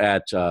 are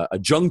at a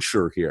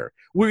juncture here.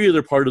 We're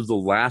either part of the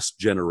last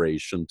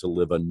generation to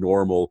live a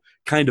normal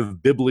kind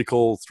of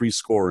biblical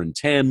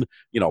 70,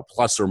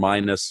 plus or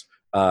minus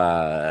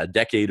a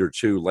decade or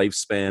two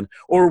lifespan,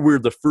 or we're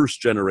the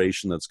first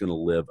generation that's going to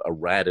live a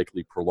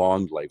radically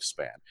prolonged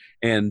lifespan.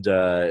 And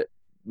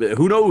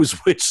who knows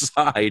which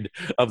side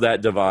of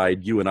that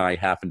divide you and I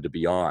happen to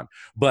be on.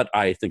 But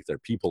I think there are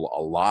people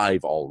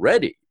alive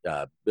already,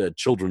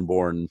 children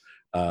born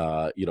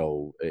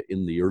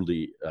in the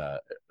early,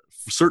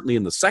 certainly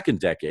in the second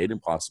decade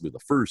and possibly the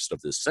first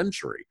of this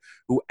century,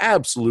 who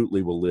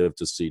absolutely will live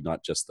to see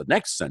not just the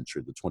next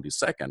century, the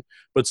 22nd,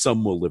 but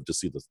some will live to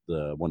see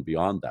the one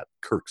beyond that,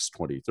 Kirk's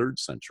 23rd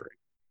century.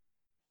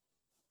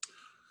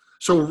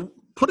 So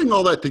putting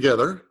all that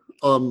together,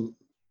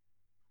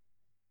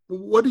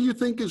 what do you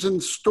think is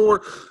in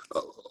store?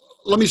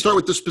 Let me start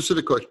with this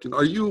specific question.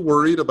 Are you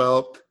worried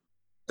about,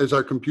 as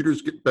our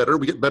computers get better,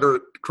 we get better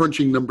at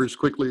crunching numbers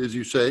quickly, as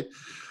you say,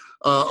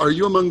 are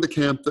you among the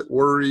camp that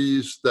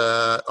worries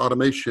that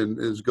automation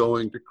is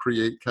going to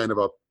create kind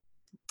of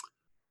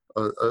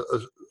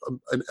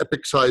an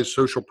epic-sized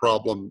social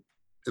problem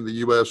in the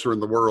U.S. or in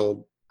the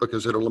world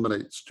because it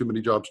eliminates too many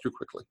jobs too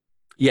quickly?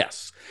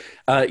 Yes.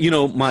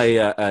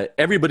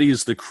 Everybody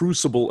is the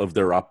crucible of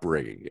their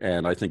upbringing.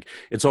 And I think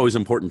it's always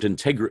important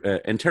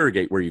to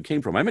interrogate where you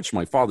came from. I mentioned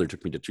my father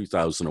took me to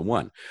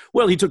 2001.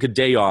 Well, he took a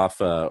day off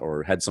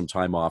or had some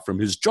time off from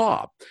his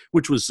job,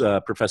 which was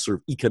professor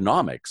of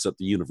economics at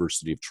the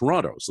University of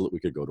Toronto, so that we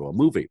could go to a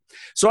movie.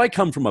 So I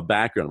come from a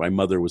background. My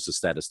mother was a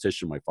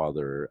statistician, my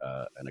father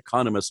an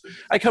economist.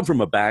 I come from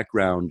a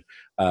background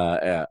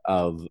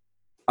of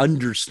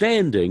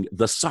understanding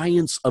the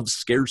science of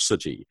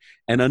scarcity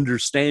and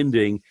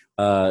understanding,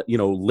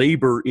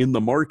 labor in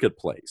the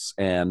marketplace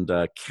and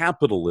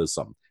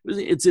capitalism.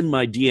 It's in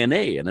my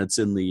DNA, and it's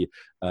in the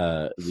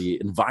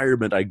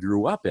environment I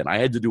grew up in. I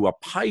had to do a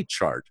pie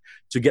chart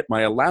to get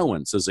my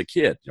allowance as a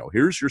kid.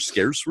 Here's your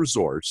scarce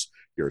resource.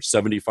 Here's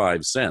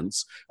 75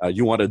 cents.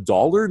 You want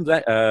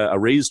 $1, a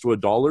raise to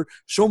 $1?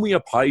 Show me a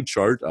pie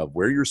chart of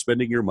where you're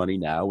spending your money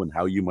now and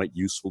how you might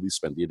usefully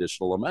spend the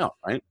additional amount,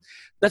 right?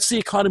 That's the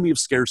economy of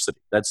scarcity.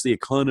 That's the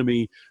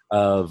economy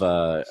of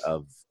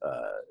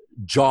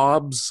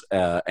jobs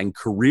and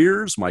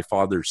careers. My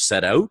father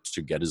set out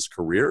to get his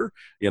career.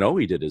 He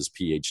did his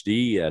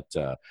PhD at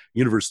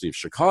University of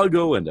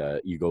Chicago, and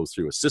you go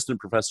through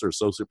assistant professor,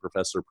 associate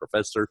professor,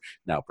 professor,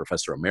 now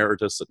professor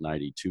emeritus at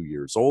 92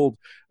 years old.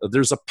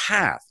 There's a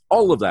path.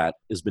 All of that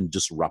has been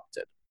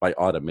disrupted by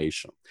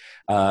automation.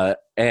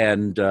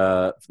 And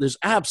there's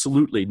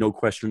absolutely no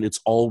question it's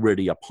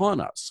already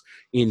upon us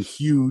in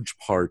huge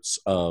parts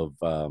of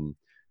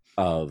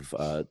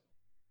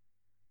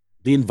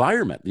the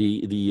environment,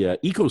 the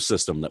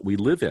ecosystem that we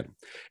live in.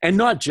 And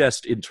not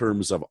just in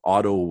terms of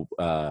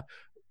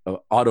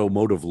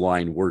automotive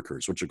line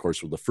workers, which of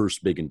course were the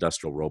first big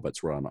industrial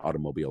robots were on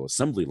automobile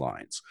assembly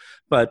lines.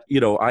 But,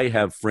 I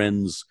have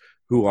friends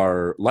who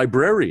are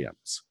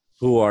librarians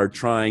who are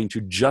trying to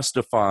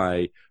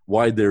justify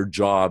why their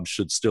jobs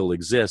should still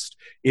exist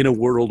in a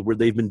world where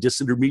they've been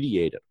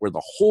disintermediated, where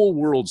the whole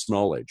world's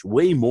knowledge,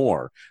 way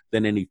more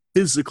than any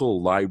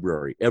physical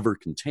library ever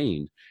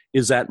contained,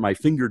 is at my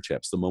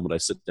fingertips the moment I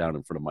sit down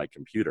in front of my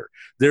computer.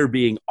 They're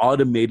being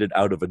automated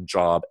out of a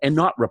job and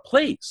not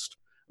replaced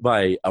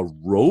by a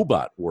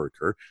robot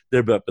worker,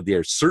 but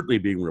they're certainly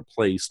being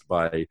replaced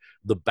by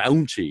the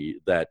bounty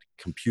that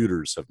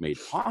computers have made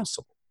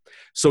possible.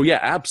 So yeah,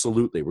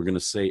 absolutely, we're going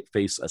to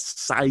face a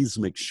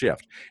seismic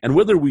shift, and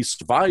whether we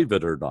survive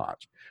it or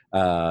not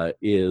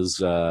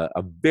is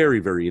a very,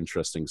 very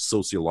interesting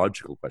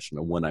sociological question,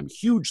 and one I'm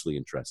hugely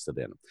interested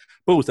in,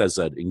 both as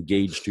an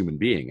engaged human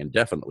being and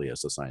definitely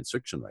as a science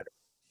fiction writer.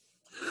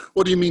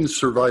 What do you mean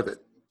survive it?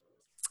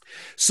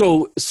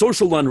 So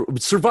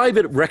survive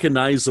it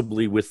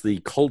recognizably with the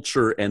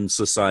culture and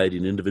society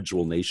and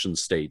individual nation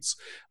states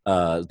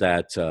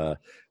that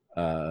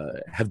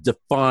have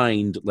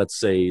defined, let's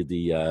say,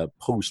 the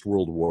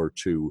post-World War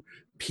II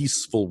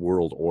peaceful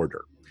world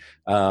order.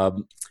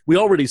 We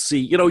already see,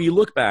 you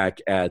look back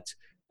at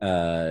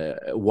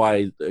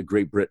why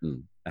Great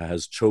Britain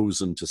has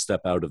chosen to step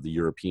out of the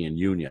European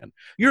Union.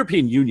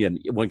 European Union,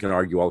 one can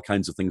argue all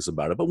kinds of things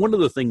about it, but one of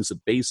the things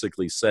it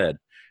basically said,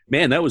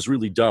 man, that was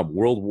really dumb.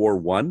 World War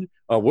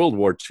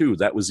II,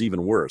 that was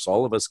even worse.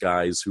 All of us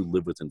guys who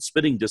live within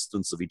spitting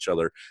distance of each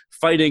other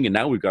fighting, and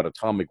now we've got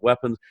atomic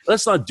weapons.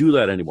 Let's not do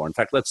that anymore. In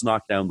fact, let's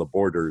knock down the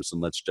borders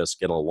and let's just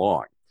get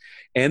along.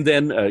 And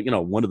then,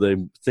 one of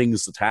the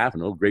things that's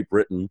happened, Great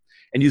Britain,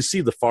 and you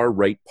see the far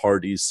right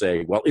parties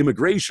say, well,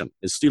 immigration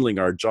is stealing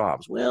our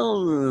jobs.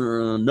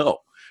 Well, no.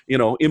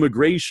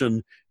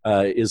 Immigration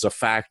is a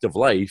fact of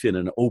life in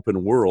an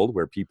open world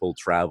where people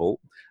travel.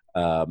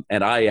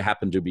 And I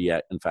happen to be,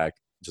 in fact,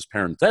 just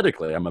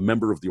parenthetically, I'm a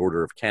member of the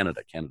Order of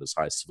Canada, Canada's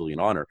highest civilian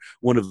honor.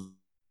 One of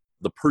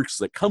the perks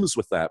that comes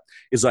with that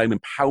is I'm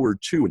empowered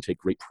to and take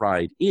great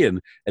pride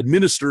in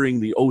administering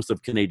the oath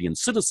of Canadian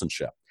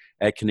citizenship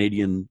at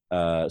Canadian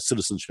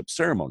citizenship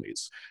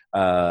ceremonies.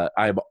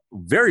 I'm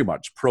very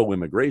much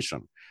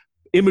pro-immigration.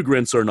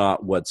 Immigrants are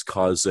not what's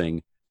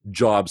causing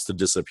jobs to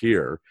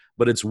disappear,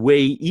 but it's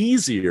way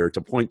easier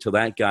to point to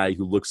that guy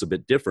who looks a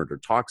bit different or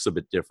talks a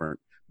bit different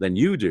than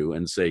you do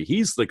and say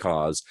he's the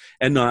cause,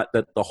 and not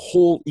that the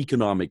whole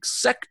economic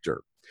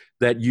sector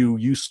that you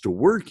used to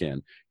work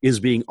in is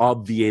being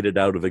obviated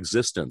out of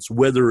existence,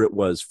 whether it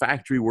was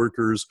factory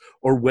workers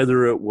or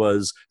whether it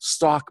was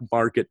stock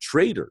market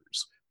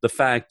traders. The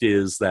fact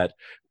is that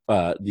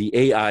the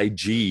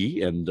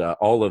AIG and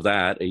all of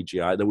that,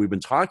 AGI, that we've been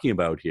talking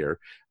about here,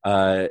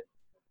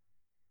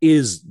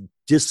 is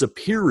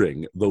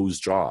disappearing those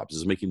jobs,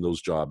 is making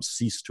those jobs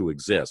cease to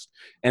exist.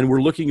 And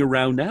we're looking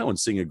around now and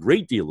seeing a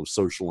great deal of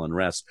social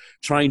unrest,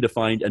 trying to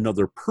find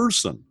another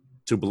person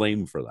to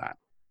blame for that.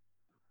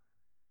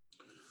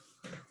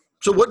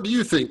 So what do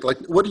you think?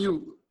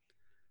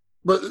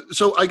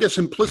 So I guess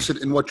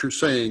implicit in what you're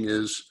saying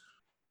is,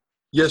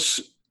 yes,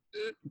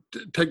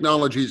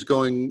 technology is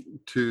going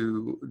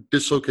to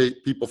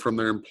dislocate people from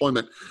their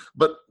employment,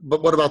 but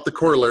what about the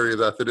corollary of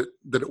that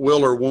it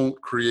will or won't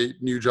create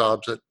new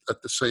jobs at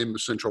the same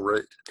essential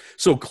rate?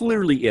 So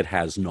clearly it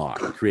has not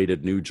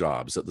created new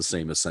jobs at the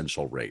same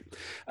essential rate.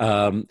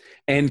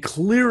 And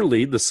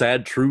clearly the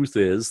sad truth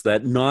is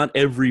that not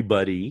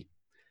everybody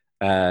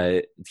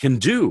can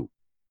do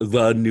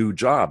the new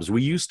jobs.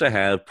 We used to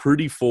have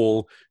pretty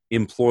full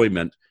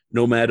employment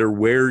no matter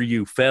where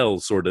you fell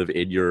sort of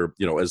in your,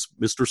 as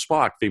Mr.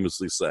 Spock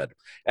famously said,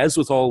 as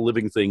with all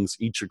living things,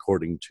 each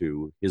according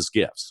to his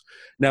gifts.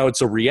 Now,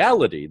 it's a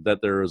reality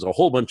that there is a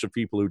whole bunch of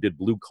people who did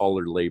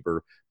blue-collar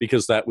labor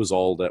because that was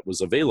all that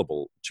was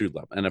available to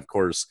them. And of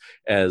course,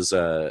 as,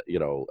 Neil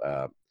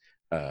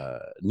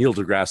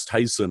deGrasse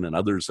Tyson and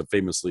others have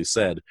famously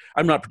said,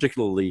 I'm not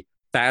particularly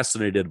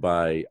fascinated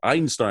by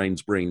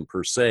Einstein's brain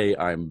per se.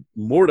 I'm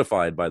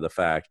mortified by the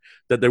fact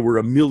that there were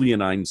a million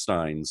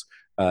Einsteins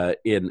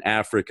in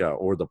Africa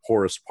or the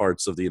poorest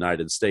parts of the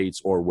United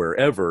States or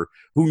wherever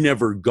who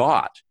never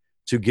got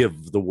to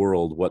give the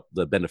world what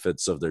the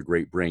benefits of their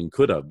great brain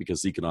could have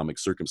because economic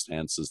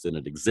circumstances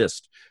didn't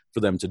exist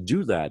for them to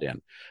do that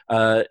in.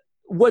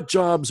 What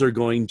jobs are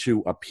going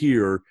to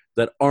appear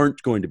that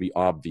aren't going to be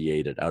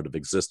obviated out of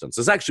existence?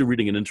 I was actually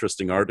reading an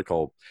interesting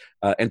article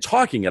and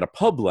talking at a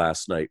pub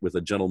last night with a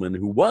gentleman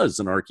who was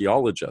an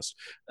archaeologist.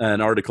 An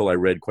article I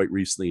read quite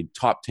recently,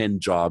 top 10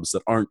 jobs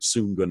that aren't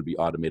soon going to be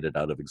automated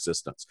out of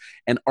existence.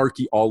 An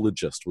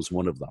archaeologist was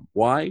one of them.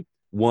 Why?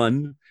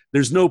 One,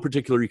 there's no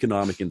particular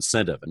economic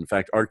incentive. In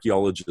fact,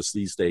 archaeologists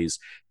these days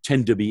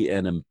tend to be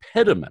an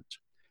impediment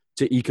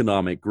to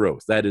economic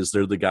growth. That is,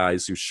 they're the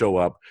guys who show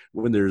up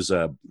when there's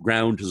a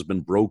ground has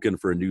been broken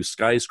for a new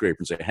skyscraper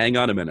and say, hang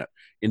on a minute,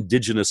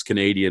 indigenous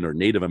Canadian or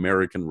Native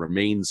American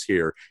remains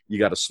here. You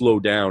got to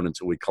slow down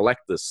until we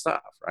collect this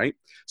stuff, right?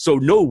 So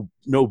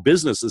no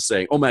business is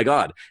saying, oh my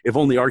God, if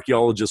only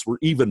archaeologists were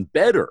even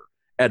better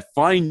at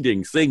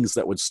finding things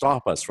that would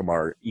stop us from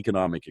our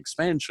economic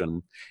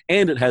expansion.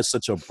 And it has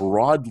such a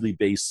broadly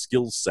based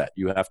skill set.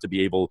 You have to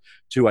be able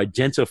to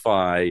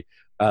identify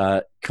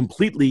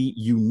completely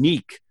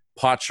unique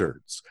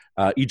potsherds.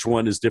 Each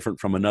one is different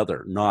from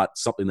another, not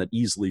something that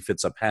easily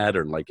fits a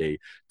pattern like a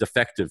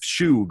defective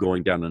shoe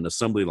going down an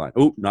assembly line.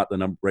 Oh, not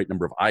the right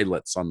number of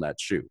eyelets on that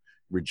shoe.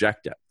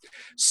 Reject it.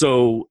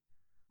 So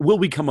will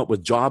we come up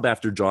with job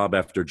after job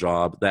after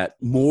job that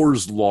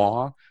Moore's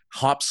law,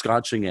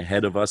 hopscotching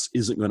ahead of us,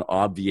 isn't going to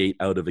obviate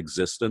out of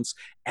existence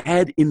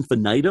ad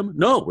infinitum?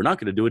 No, we're not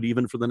going to do it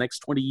even for the next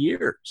 20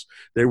 years.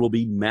 There will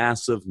be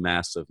massive,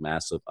 massive,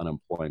 massive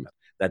unemployment.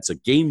 That's a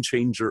game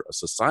changer, a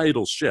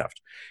societal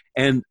shift.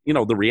 And, you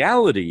know, the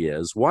reality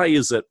is, why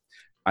is it,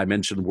 I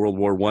mentioned World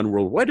War I,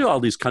 why do all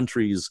these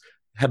countries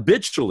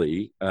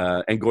habitually,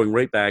 and going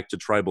right back to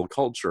tribal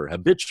culture,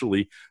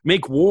 habitually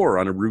make war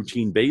on a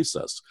routine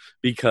basis?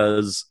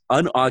 Because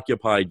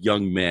unoccupied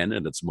young men,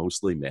 and it's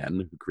mostly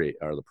men who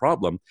are the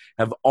problem,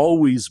 have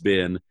always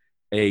been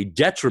a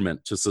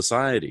detriment to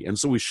society. And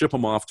so we ship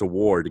them off to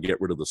war to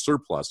get rid of the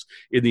surplus.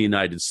 In the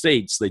United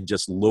States, they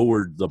just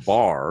lowered the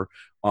bar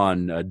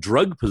on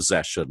drug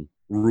possession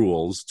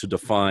rules to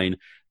define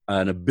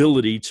an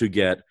ability to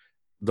get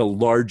the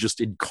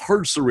largest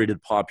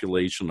incarcerated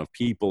population of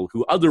people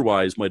who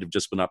otherwise might have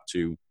just been up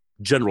to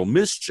general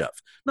mischief,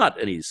 not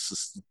any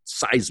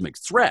seismic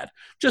threat,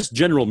 just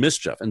general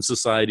mischief. And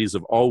societies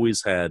have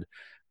always had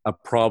a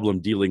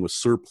problem dealing with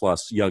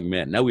surplus young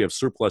men. Now we have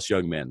surplus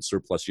young men,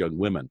 surplus young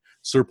women,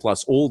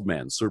 surplus old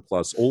men,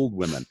 surplus old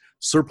women,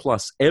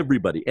 surplus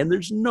everybody. And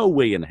there's no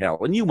way in hell,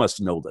 and you must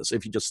know this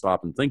if you just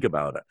stop and think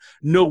about it,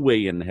 no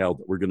way in hell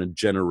that we're going to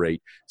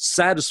generate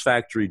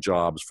satisfactory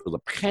jobs for the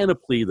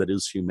panoply that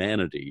is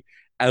humanity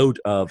out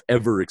of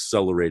ever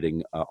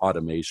accelerating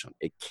automation.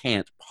 It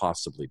can't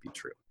possibly be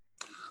true.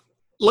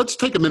 Let's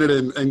take a minute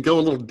and go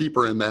a little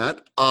deeper in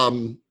that.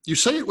 You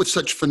say it with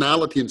such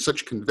finality and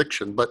such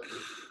conviction, but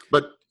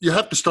you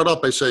have to start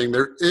off by saying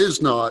there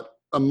is not,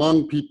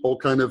 among people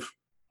kind of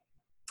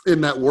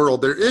in that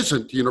world, there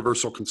isn't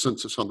universal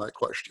consensus on that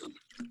question.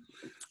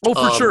 Oh,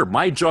 for sure.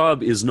 My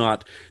job is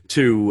not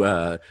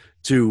to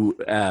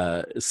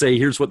say,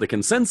 here's what the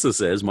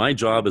consensus is. My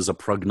job as a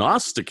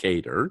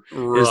prognosticator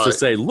is to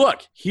say,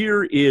 look,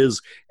 here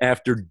is,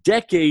 after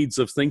decades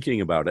of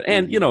thinking about it.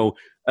 And, you know,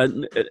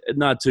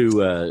 not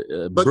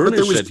to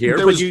burnish it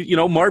here, but you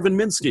know, Marvin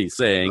Minsky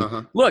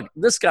saying, look,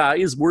 this guy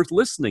is worth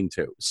listening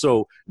to.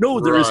 So no,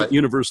 there isn't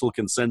universal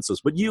consensus,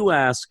 but you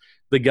ask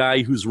the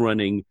guy who's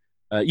running,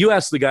 you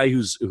ask the guy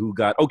who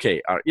got,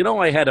 okay, you know,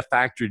 I had a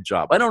factory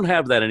job. I don't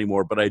have that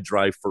anymore, but I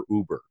drive for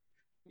Uber.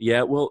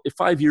 Yeah, well, if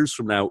 5 years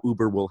from now,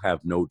 Uber will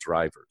have no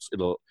drivers.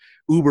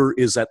 Uber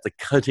is at the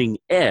cutting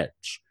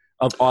edge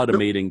of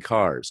automating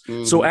cars.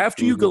 So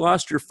after you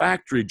lost your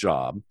factory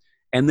job,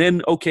 and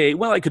then, okay,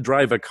 well, I could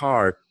drive a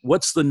car.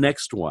 What's the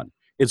next one?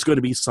 It's going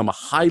to be some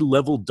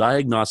high-level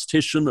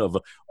diagnostician of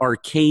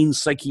arcane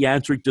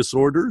psychiatric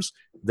disorders.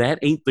 That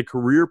ain't the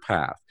career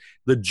path.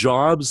 The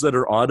jobs that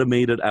are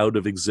automated out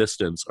of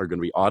existence are going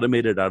to be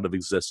automated out of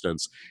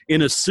existence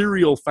in a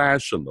serial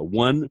fashion. The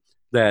one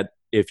that,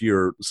 if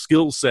your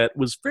skill set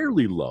was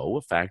fairly low,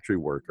 a factory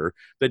worker,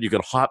 that you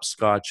could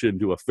hopscotch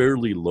into a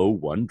fairly low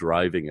one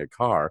driving a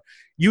car.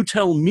 You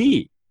tell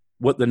me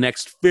what the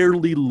next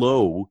fairly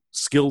low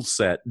skill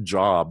set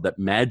job that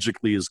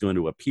magically is going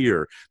to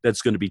appear,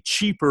 that's going to be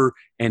cheaper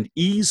and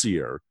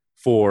easier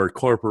for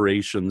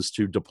corporations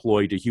to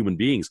deploy to human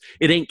beings.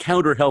 It ain't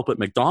counter help at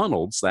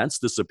McDonald's, that's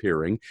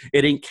disappearing.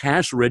 It ain't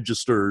cash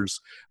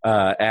registers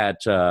at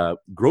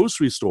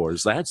grocery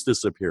stores, that's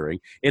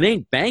disappearing. It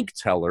ain't bank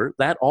teller,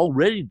 that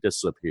already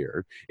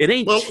disappeared. It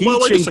ain't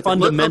teaching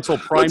fundamental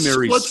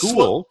primary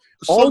school.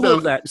 All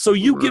of that. So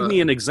you give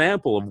me an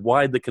example of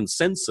why the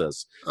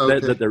consensus,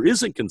 that there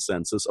isn't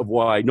consensus, of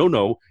why,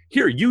 no,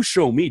 here, you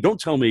show me. Don't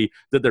tell me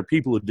that there are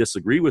people who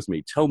disagree with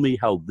me. Tell me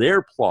how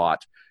their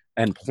plot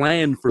and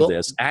plan for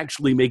this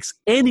actually makes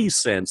any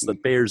sense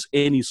that bears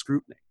any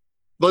scrutiny.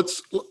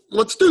 Let's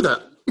do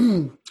that.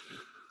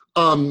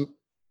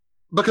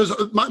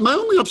 Because my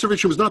only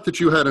observation was not that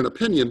you had an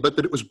opinion, but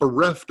that it was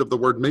bereft of the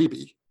word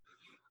maybe.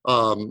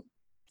 Until,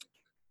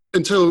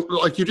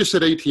 like you just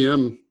said,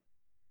 ATM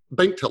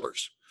bank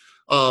tellers.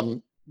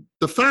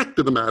 The fact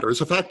of the matter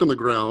is, a fact on the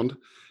ground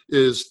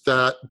is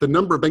that the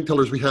number of bank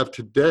tellers we have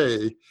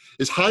today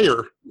is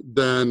higher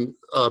than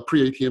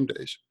pre-ATM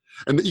days.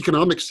 And the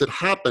economics that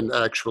happened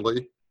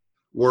actually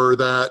were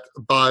that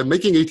by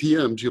making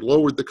ATMs, you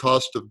lowered the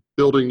cost of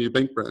building new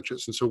bank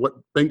branches. And so what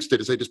banks did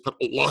is they just put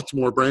lots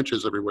more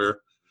branches everywhere.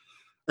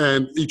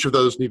 And each of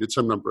those needed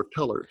some number of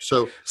tellers.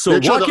 So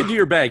walk into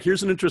your bank.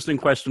 Here's an interesting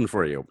question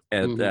for you.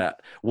 And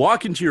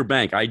walk into your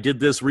bank. I did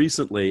this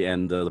recently,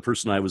 and the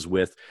person I was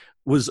with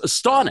was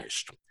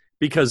astonished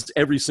because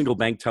every single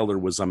bank teller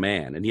was a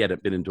man, and he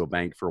hadn't been into a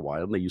bank for a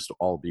while, and they used to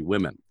all be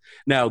women.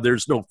 Now,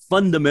 there's no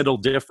fundamental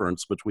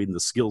difference between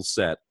the skill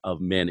set of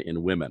men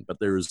and women, but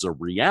there is a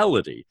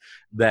reality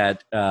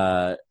that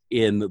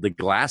in the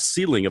glass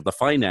ceiling of the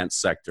finance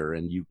sector,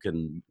 and you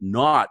can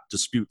not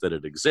dispute that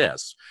it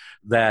exists,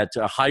 that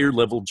higher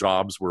level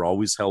jobs were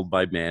always held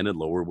by men and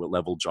lower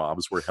level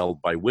jobs were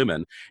held by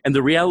women. And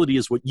the reality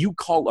is what you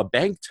call a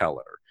bank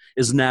teller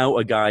is now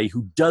a guy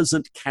who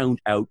doesn't count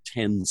out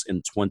 10s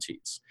and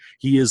 20s.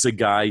 He is a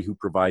guy who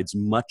provides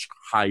much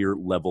higher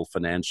level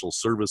financial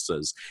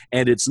services.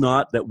 And it's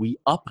not that we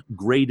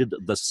upgraded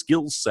the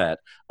skill set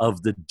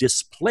of the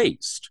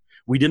displaced.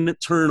 We didn't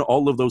turn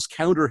all of those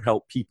counter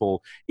help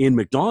people in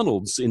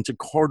McDonald's into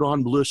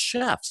cordon bleu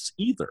chefs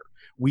either.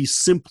 We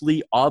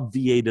simply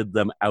obviated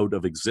them out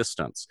of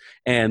existence.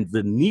 And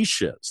the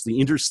niches, the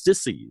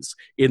interstices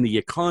in the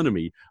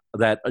economy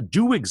that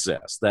do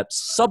exist, that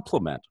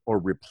supplement or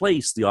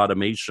replace the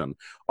automation,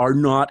 are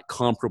not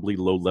comparably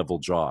low-level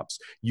jobs.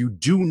 You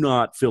do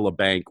not fill a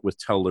bank with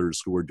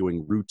tellers who are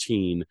doing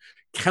routine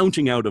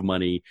counting out of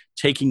money,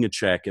 taking a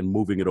check and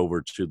moving it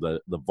over to the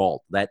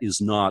vault. That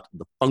is not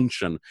the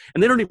function.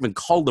 And they don't even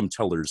call them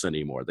tellers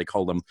anymore. They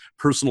call them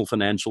personal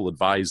financial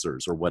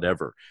advisors or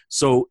whatever.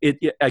 So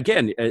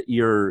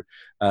your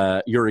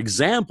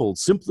example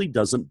simply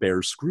doesn't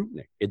bear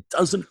scrutiny. It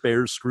doesn't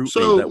bear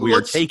scrutiny that we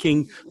are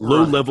taking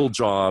low-level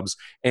jobs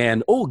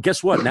and,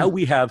 guess what? Now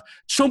we have,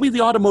 show me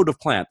the automotive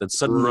plant that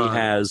suddenly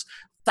has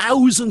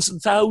thousands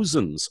and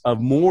thousands of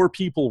more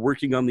people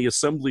working on the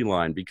assembly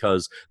line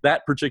because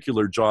that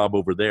particular job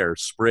over there,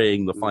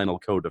 spraying the final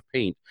coat of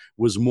paint,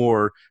 was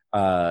more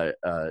done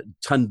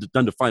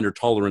to finer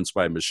tolerance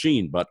by a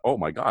machine. But oh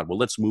my God, well,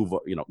 let's move.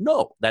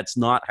 No, that's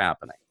not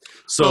happening.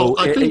 So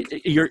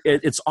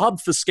it's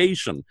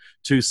obfuscation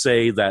to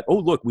say that, oh,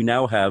 look, we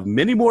now have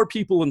many more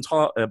people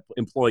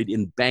employed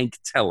in bank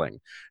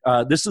telling.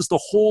 This is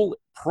the whole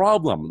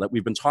problem that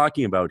we've been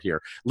talking about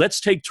here.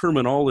 Let's take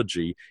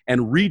terminology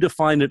and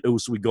redefine it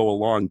as we go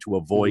along to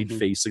avoid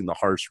facing the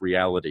harsh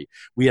reality.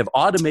 We have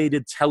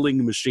automated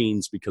telling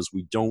machines because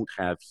we don't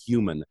have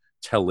human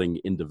telling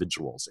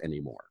individuals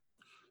anymore.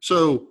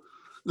 So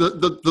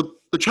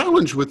the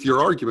challenge with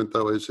your argument,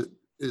 though, is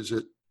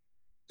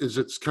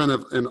it's kind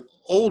of an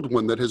old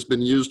one that has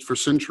been used for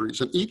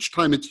centuries, and each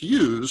time it's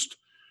used,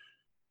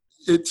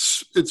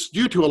 it's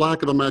due to a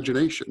lack of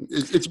imagination.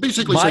 It's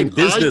basically my saying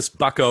business,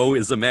 bucko,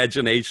 is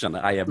imagination.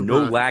 I have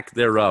no lack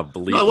thereof.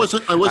 Believe me. I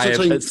wasn't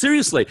saying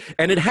seriously,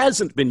 and it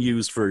hasn't been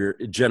used for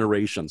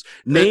generations.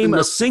 Name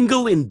a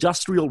single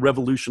industrial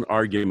revolution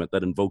argument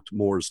that invoked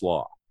Moore's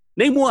law.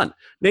 Name one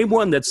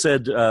that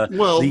said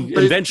the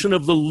invention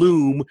of the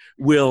loom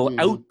will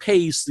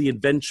outpace the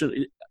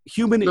invention.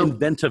 Human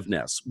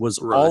inventiveness was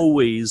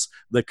always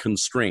the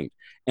constraint.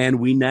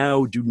 And we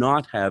now do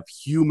not have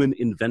human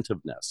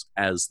inventiveness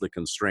as the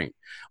constraint.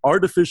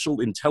 Artificial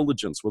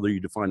intelligence, whether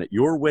you define it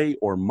your way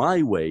or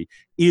my way,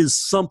 is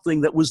something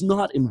that was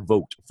not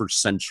invoked for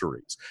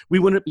centuries. We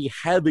wouldn't be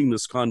having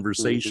this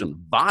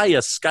conversation via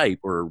Skype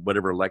or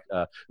whatever, like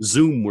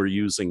Zoom we're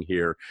using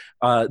here.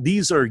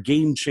 These are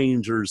game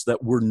changers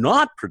that were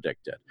not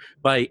predicted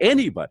by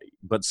anybody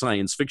but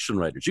science fiction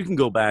writers. You can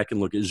go back and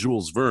look at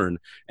Jules Verne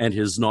and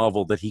his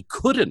novel that he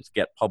couldn't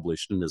get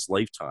published in his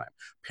lifetime,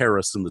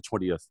 Paris in the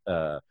 20th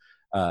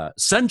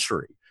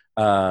century,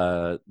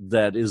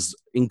 that is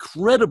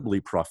incredibly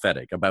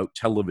prophetic about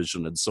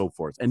television and so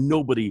forth, and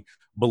nobody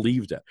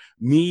believed it.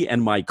 Me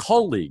and my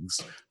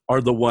colleagues are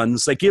the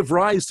ones that give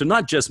rise to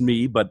not just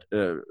me, but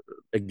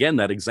again,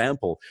 that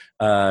example.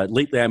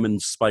 Lately, I'm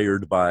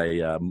inspired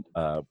by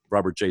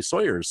Robert J.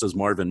 Sawyer, says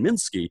Marvin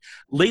Minsky.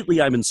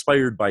 Lately, I'm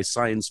inspired by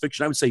science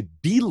fiction. I would say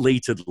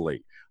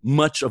belatedly.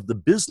 Much of the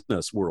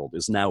business world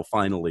is now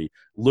finally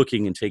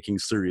looking and taking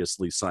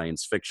seriously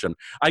science fiction.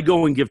 I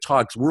go and give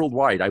talks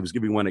worldwide. I was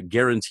giving one at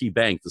Guarantee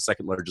Bank, the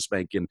second largest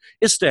bank in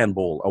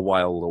Istanbul, a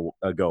while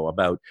ago,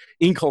 about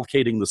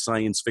inculcating the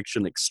science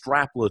fiction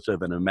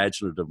extrapolative and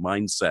imaginative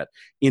mindset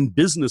in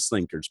business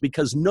thinkers.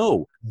 Because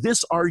no,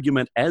 this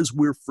argument, as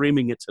we're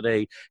framing it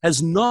today,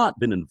 has not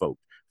been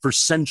invoked for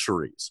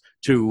centuries,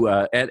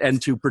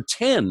 and to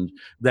pretend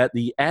that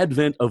the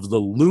advent of the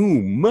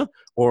loom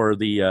or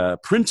the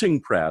printing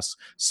press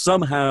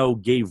somehow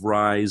gave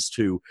rise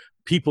to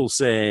people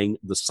saying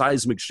the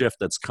seismic shift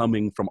that's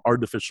coming from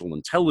artificial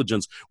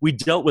intelligence, we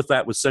dealt with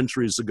that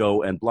centuries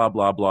ago and blah,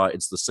 blah, blah,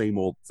 it's the same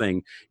old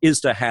thing,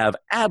 is to have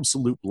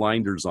absolute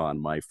blinders on,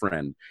 my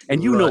friend.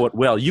 And you know it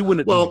well. You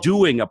wouldn't be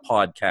doing a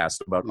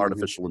podcast about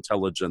artificial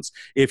intelligence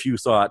if you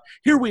thought,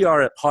 here we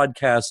are at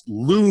podcast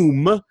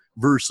Loom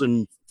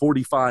version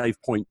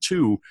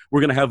 45.2, we're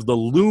going to have the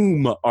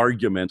loom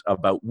argument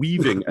about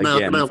weaving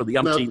again for the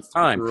umpteenth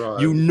time.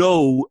 You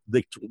know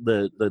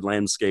the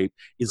landscape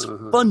is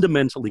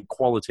fundamentally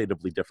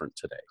qualitatively different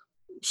today.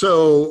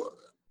 So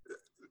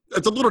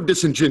it's a little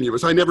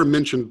disingenuous. I never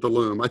mentioned the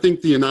loom. I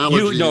think the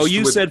analogy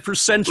You said for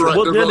centuries. Right,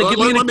 Well,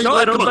 let me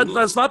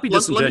let's not be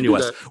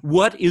disingenuous. Let me do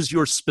What is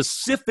your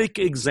specific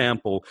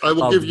example I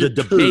will of give you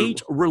the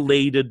debate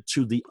related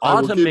to the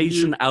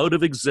automation out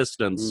of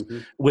existence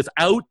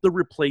without the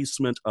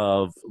replacement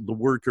of the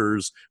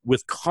workers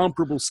with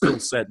comparable skill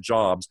set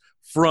jobs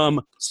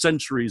from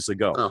centuries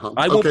ago?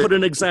 I won't put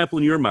an example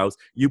in your mouth.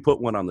 You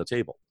put one on the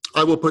table.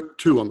 I will put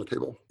two on the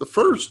table. The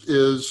first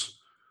is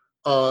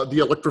the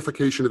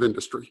electrification of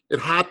industry. It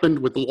happened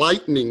with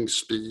lightning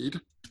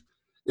speed.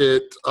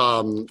 It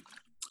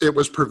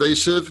was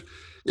pervasive.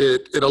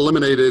 It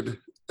eliminated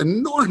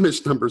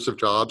enormous numbers of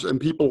jobs, and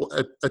people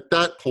at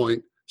that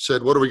point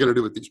said, "What are we going to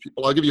do with these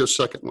people?" I'll give you a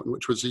second one,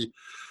 which was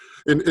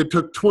it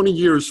took 20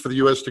 years for the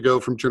U.S. to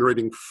go from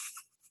generating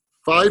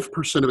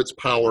 5% of its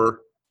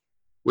power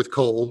with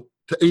coal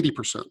to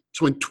 80%.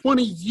 So in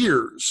 20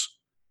 years,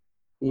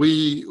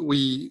 we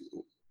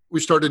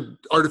started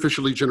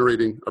artificially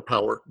generating our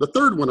power. The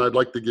third one I'd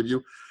like to give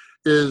you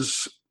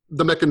is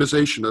the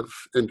mechanization of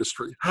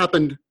industry.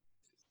 Happened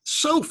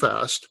so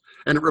fast,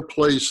 and it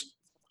replaced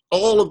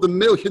all of the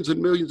millions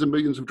and millions and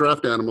millions of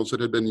draft animals that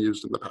had been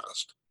used in the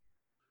past.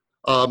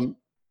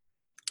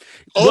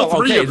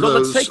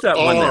 Let's take that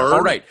one there.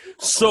 All right.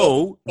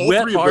 So,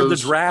 what are the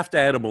draft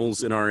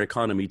animals in our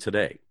economy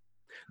today?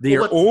 They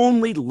are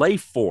only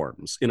life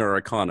forms in our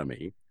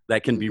economy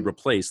that can be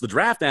replaced. The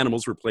draft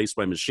animals replaced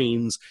by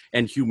machines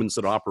and humans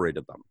that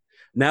operated them.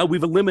 Now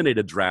we've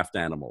eliminated draft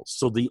animals.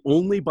 So the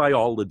only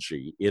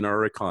biology in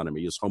our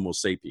economy is Homo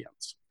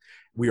sapiens.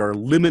 We are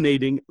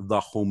eliminating the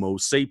Homo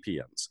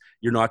sapiens.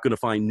 You're not going to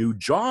find new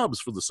jobs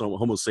for the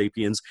Homo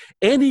sapiens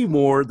any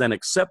more than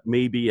except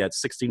maybe at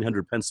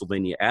 1600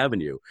 Pennsylvania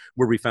Avenue,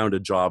 where we found a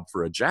job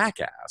for a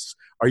jackass.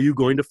 Are you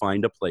going to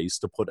find a place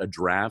to put a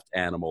draft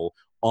animal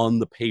on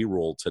the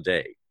payroll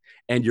today?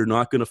 And you're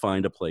not going to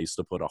find a place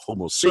to put a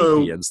Homo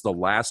sapiens, the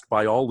last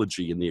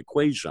biology in the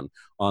equation,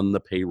 on the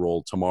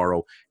payroll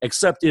tomorrow,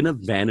 except in a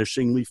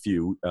vanishingly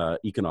few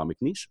economic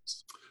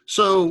niches.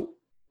 So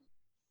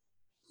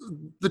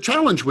the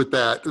challenge with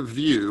that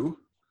view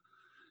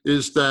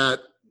is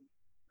that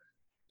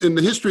in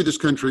the history of this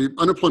country,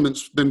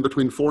 unemployment's been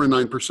between 4 and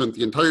 9%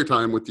 the entire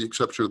time, with the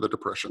exception of the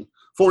Depression.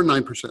 4 and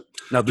 9%.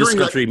 Now, this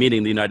country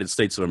meaning the United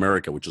States of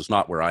America, which is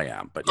not where I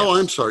am. But yes. Oh,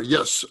 I'm sorry.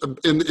 Yes,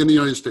 in the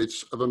United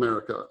States of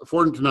America,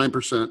 4 to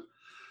 9%,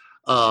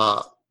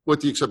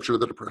 with the exception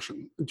of the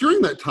Depression.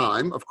 During that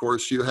time, of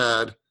course, you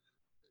had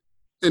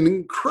an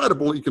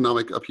incredible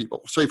economic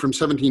upheaval, say from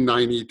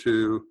 1790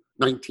 to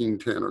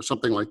 1910 or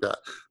something like that.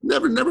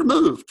 Never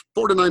moved,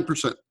 4 to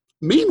 9%.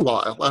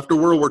 Meanwhile, after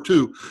World War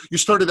II, you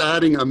started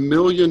adding 1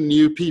 million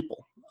new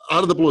people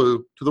out of the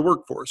blue to the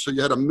workforce. So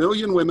you had 1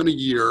 million women a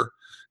year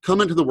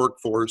come into the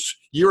workforce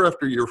year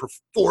after year for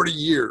 40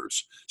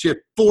 years. So you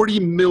had 40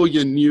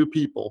 million new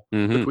people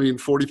between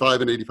 45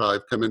 and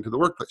 85 come into the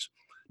workplace.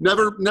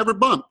 Never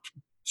bumped.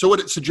 So what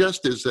it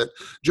suggests is that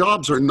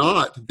jobs are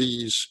not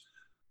these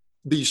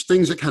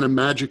things that kind of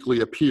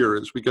magically appear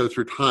as we go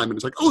through time. And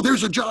it's like, oh,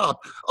 there's a job.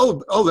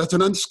 Oh, that's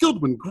an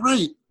unskilled one.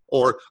 Great.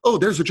 Or, oh,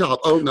 there's a job.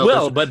 Oh, no.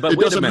 Well, but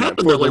wait a minute.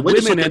 For the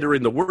women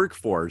entering the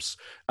workforce,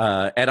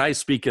 and I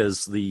speak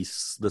as the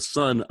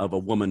son of a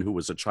woman who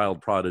was a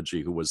child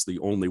prodigy, who was the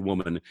only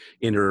woman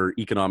in her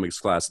economics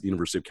class at the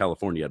University of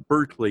California at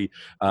Berkeley,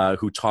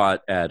 who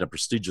taught at a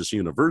prestigious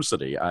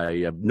university.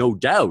 I have no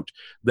doubt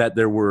that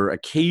there were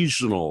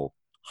occasional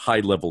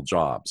high-level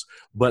jobs,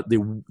 but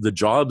the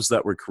jobs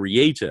that were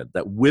created,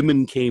 that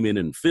women came in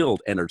and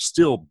filled and are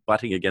still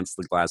butting against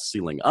the glass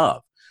ceiling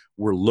of,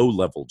 were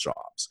low-level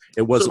jobs.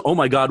 It wasn't, oh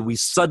my God, we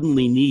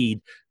suddenly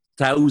need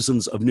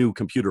thousands of new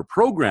computer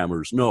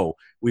programmers. No,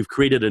 we've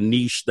created a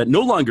niche that no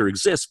longer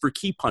exists for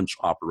key punch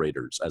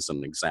operators, as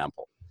an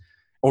example,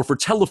 or for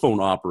telephone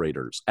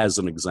operators, as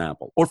an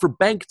example, or for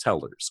bank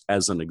tellers,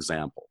 as an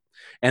example.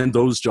 And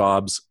those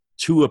jobs,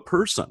 to a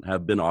person,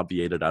 have been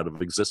obviated out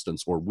of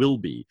existence, or will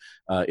be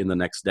in the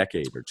next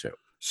decade or two.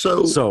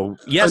 So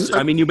yes,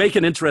 I mean, you make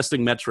an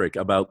interesting metric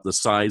about the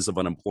size of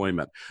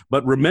unemployment,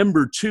 but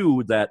remember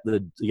too that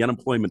the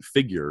unemployment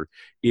figure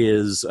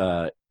is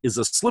a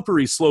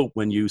slippery slope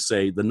when you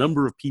say the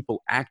number of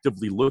people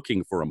actively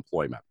looking for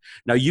employment.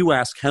 Now you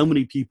ask how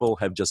many people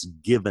have just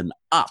given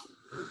up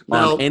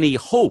on any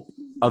hope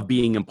of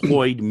being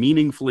employed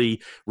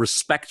meaningfully,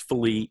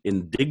 respectfully,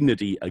 in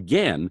dignity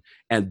again,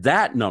 and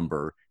that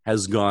number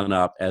has gone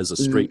up as a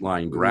straight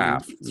line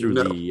graph through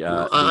the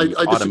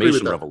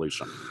automation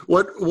revolution.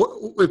 What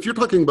if you're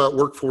talking about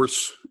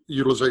workforce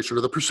utilization,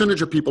 or the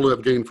percentage of people who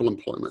have gainful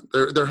employment?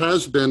 There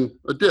has been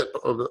a dip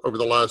over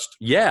the last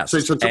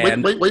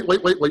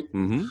wait.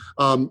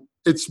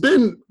 It's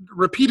been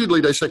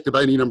repeatedly dissected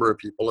by any number of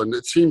people, and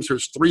it seems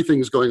there's 3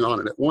 things going on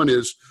in it. One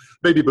is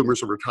baby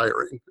boomers are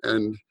retiring,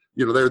 and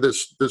they're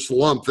this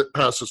lump that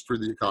passes through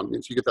the economy,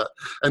 and so you get that.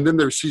 And then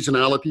there's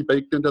seasonality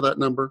baked into that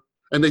number.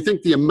 And they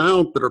think the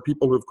amount that are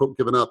people who have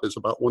given up is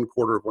about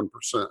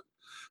 0.25%.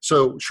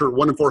 So sure,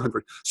 1 in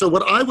 400. So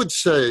what I would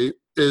say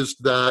is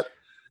that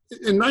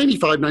in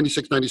 95,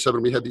 96,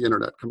 97, we had the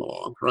internet come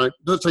along, right?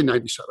 Let's say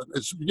 97.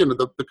 It's,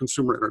 the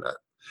consumer internet.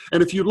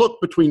 And if you look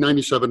between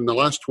 97 and the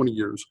last 20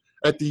 years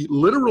at the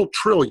literal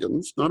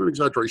trillions, not an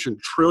exaggeration,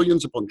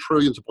 trillions upon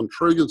trillions upon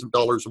trillions of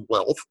dollars of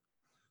wealth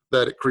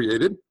that it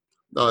created,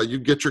 you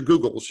get your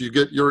Googles, you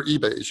get your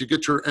eBays, you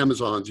get your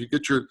Amazons, you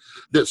get your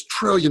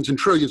trillions and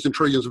trillions and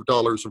trillions of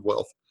dollars of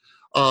wealth.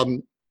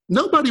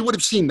 Nobody would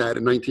have seen that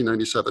in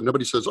 1997.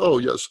 Nobody says, oh,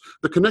 yes,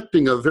 the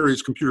connecting of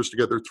various computers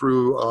together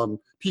through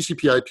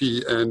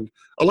TCP/IP and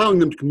allowing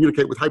them to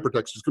communicate with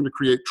hypertext is going to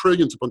create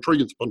trillions upon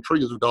trillions upon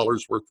trillions of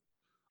dollars worth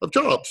of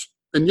jobs.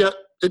 And yet,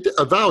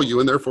 a value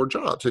and therefore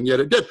jobs. And yet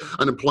it did.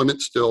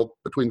 Unemployment still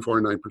between 4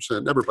 and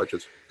 9%, never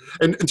budgets.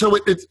 And so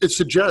it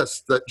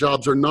suggests that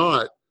jobs are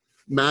not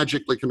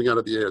magically coming out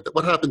of the air. That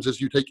what happens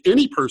is you take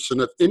any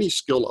person at any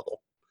skill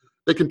level,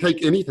 they can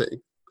take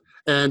anything,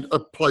 and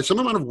apply some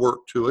amount of work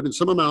to it and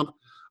some amount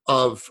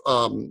of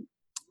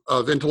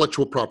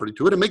intellectual property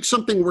to it and make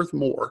something worth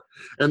more.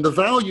 And the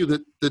value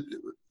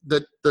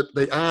that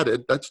they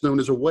added, that's known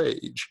as a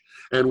wage.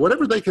 And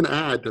whatever they can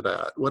add to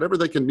that, whatever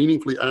they can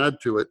meaningfully add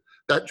to it,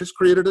 that just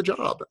created a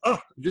job. You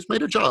just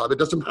made a job. It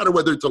doesn't matter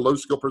whether it's a low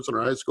skill person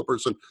or a high skill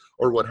person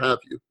or what have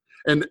you.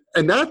 And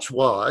that's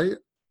why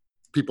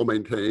people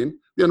maintain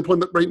the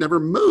unemployment rate never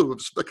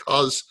moves,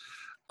 because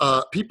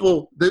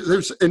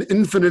there's an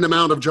infinite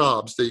amount of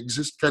jobs. They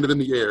exist kind of in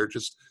the air.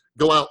 Just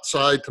go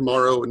outside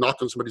tomorrow and knock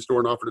on somebody's door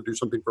and offer to do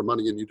something for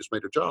money, and you just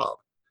made a job.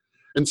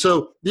 And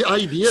so the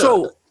idea...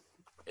 So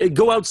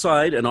go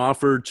outside and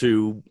offer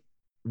to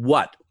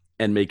what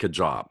and make a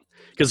job?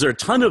 Because there are a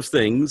ton of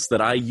things that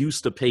I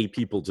used to pay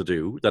people to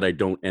do that I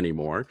don't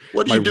anymore.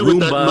 What do you do with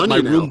that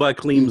money now? Roomba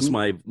cleans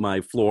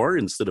my floor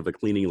instead of a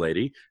cleaning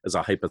lady, as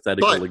a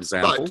hypothetical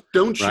example. But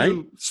don't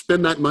you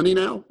spend that money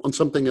now on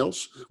something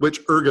else, which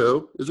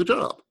ergo is a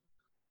job?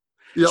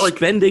 Yeah,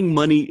 spending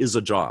money is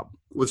a job.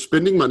 With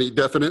spending money,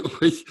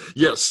 definitely,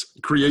 yes,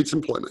 creates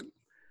employment.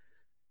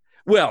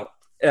 Well,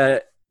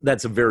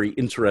 that's a very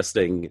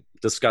interesting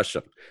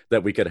discussion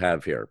that we could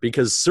have here,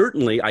 because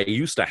certainly I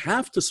used to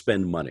have to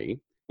spend money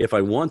if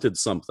I wanted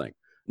something.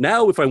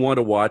 Now, if I want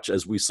to watch,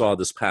 as we saw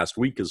this past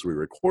week as we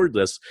record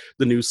this,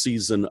 the new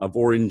season of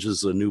Orange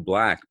is the New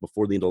Black,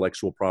 before the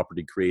intellectual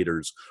property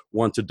creators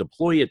want to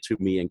deploy it to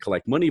me and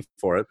collect money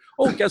for it,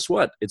 guess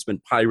what? It's been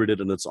pirated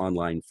and it's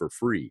online for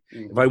free.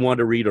 Mm-hmm. If I want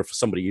to read, or if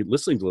somebody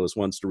listening to this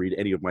wants to read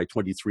any of my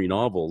 23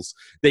 novels,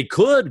 they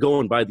could go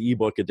and buy the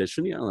ebook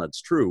edition. Yeah,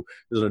 that's true.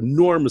 There's an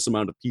enormous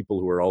amount of people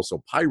who are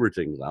also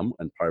pirating them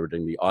and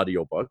pirating the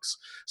audiobooks.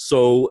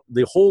 So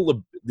the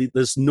whole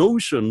this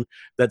notion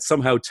that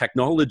somehow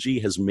technology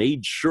has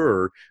made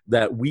sure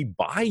that we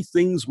buy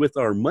things with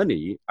our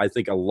money, I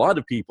think a lot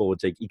of people would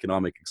take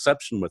economic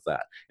exception with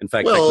that. In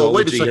fact,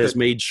 technology has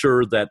made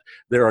sure that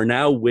there are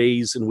now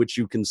ways in which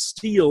you can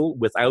steal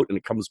without, and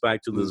it comes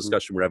back to the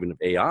discussion we're having of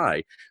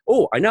AI.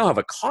 Oh, I now have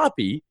a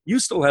copy. You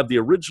still have the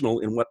original.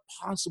 In what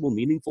possible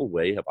meaningful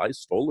way have I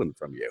stolen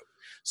from you?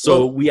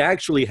 So we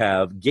actually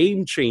have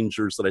game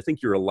changers that I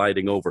think you're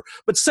eliding over.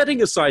 But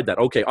setting aside that,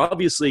 okay,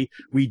 obviously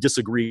we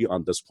disagree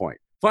on this point.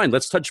 Fine,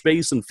 let's touch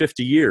base in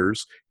 50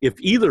 years if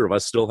either of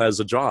us still has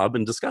a job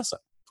and discuss it.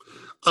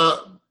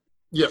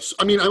 Yes.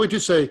 I mean, I would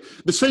just say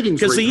the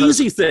savings rate. Because the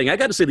easy thing, I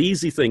got to say, the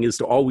easy thing is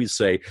to always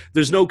say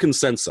there's no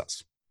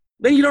consensus.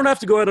 Then you don't have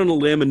to go out on a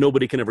limb and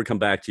nobody can ever come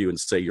back to you and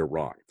say you're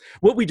wrong.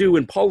 What we do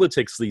in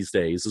politics these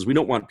days is we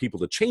don't want people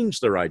to change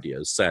their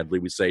ideas. Sadly,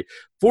 we say,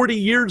 40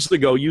 years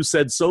ago, you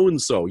said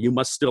so-and-so. You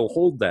must still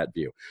hold that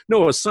view.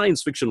 No, a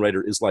science fiction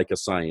writer is like a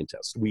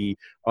scientist. We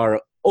are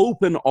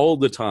open all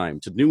the time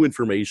to new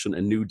information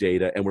and new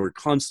data, and we're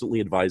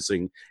constantly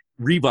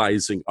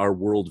revising our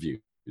worldview.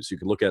 You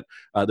can look at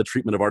the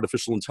treatment of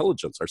artificial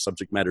intelligence, our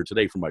subject matter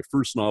today, from my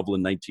first novel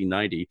in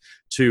 1990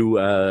 to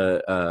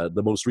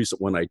the most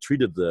recent one I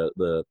treated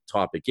the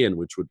topic in,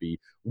 which would be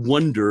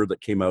Wonder,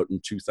 that came out in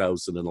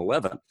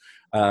 2011.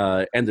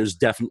 And there's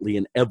definitely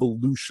an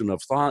evolution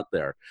of thought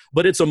there.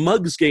 But it's a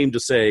mug's game to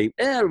say,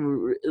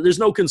 there's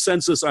no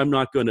consensus, I'm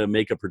not going to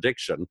make a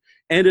prediction.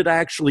 And it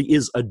actually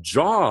is a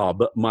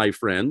job, my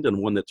friend, and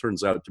one that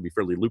turns out to be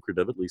fairly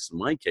lucrative, at least in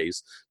my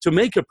case, to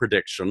make a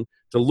prediction,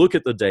 to look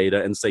at the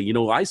data and say,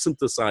 I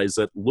synthesize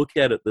it, look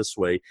at it this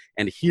way,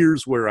 and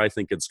here's where I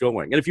think it's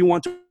going. And if you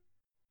want to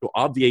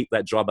obviate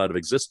that job out of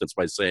existence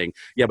by saying,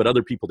 yeah, but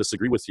other people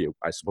disagree with you,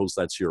 I suppose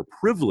that's your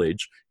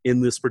privilege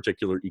in this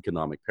particular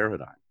economic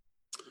paradigm.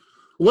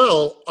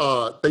 Well,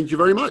 thank you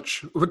very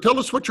much. Tell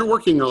us what you're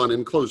working on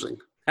in closing.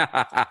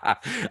 I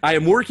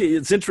am working.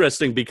 It's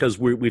interesting because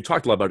we've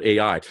talked a lot about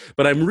AI,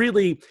 but I'm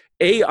really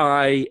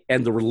AI,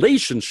 and the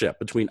relationship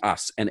between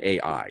us and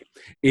AI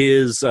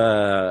is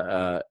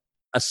a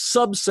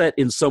subset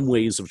in some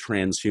ways of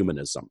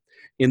transhumanism,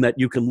 in that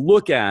you can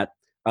look at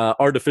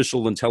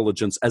artificial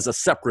intelligence as a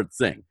separate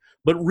thing.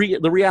 But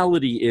the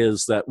reality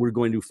is that we're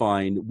going to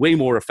find way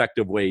more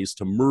effective ways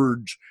to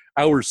merge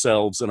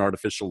ourselves and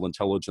artificial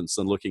intelligence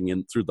than looking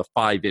in through the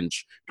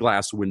 5-inch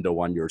glass window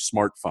on your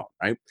smartphone,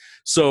 right?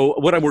 So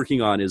what I'm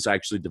working on is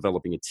actually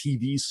developing a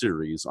TV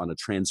series on a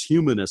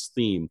transhumanist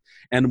theme.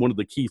 And one of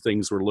the key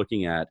things we're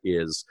looking at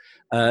is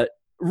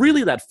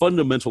really that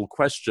fundamental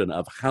question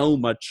of how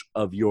much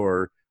of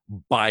your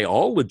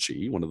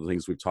biology, one of the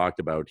things we've talked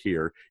about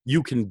here,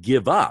 you can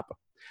give up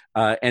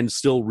and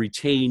still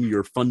retain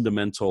your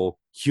fundamental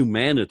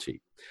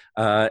humanity.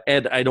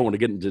 And I don't want to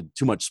get into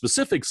too much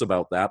specifics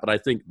about that, but I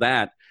think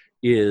that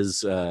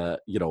is,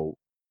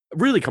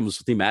 really comes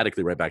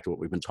thematically right back to what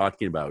we've been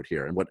talking about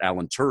here and what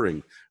Alan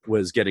Turing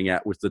was getting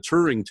at with the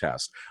Turing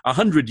test.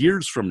 100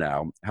 years from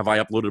now, have I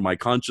uploaded my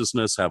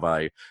consciousness? Have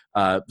I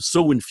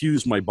so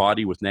infused my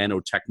body with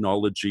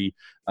nanotechnology?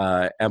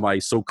 Am I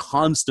so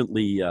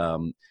constantly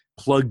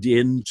plugged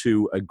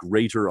into a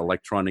greater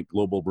electronic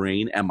global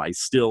brain? Am I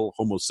still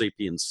Homo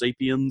sapiens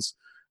sapiens?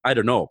 I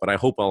don't know, but I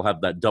hope I'll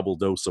have that double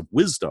dose of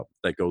wisdom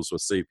that goes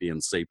with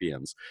sapiens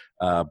sapiens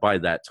by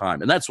that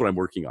time. And that's what I'm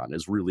working on,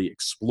 is really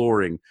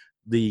exploring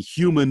the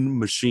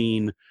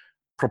human-machine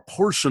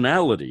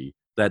proportionality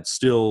that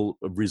still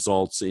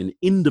results in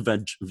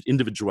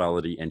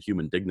individuality and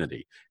human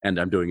dignity. And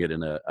I'm doing it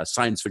in a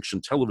science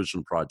fiction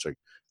television project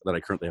that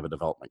I currently have a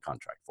development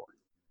contract for.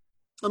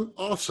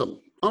 Awesome.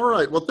 All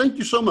right. Well, thank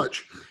you so much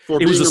for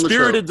being on the show. It was a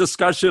spirited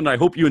discussion. I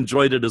hope you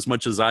enjoyed it as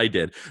much as I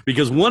did,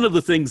 because one of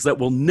the things that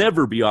will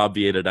never be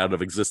obviated out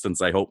of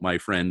existence, I hope, my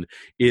friend,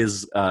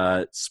 is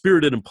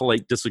spirited and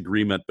polite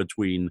disagreement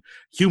between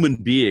human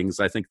beings.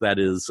 I think that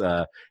is,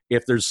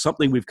 if there's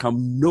something we've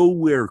come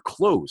nowhere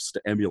close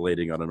to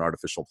emulating on an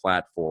artificial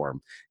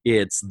platform,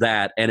 it's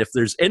that. And if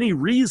there's any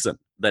reason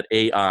that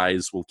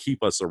AIs will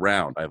keep us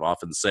around, I've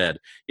often said,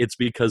 it's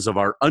because of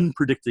our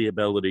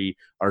unpredictability,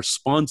 our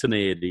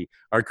spontaneity,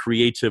 our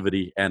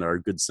creativity, and our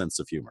good sense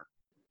of humor.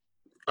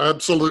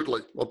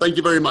 Absolutely. Well, thank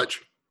you very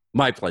much.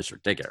 My pleasure.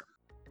 Take care.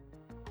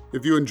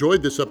 If you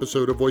enjoyed this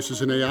episode of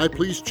Voices in AI,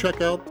 please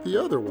check out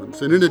the other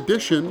ones. And in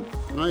addition,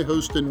 I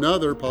host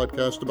another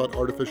podcast about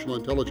artificial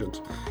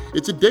intelligence.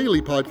 It's a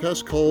daily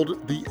podcast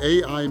called The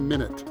AI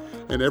Minute.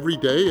 And every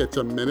day it's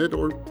a minute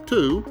or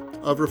two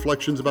of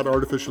reflections about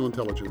artificial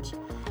intelligence.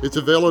 It's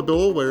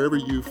available wherever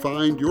you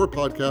find your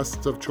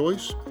podcasts of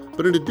choice.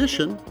 But in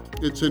addition,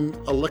 it's an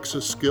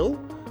Alexa skill,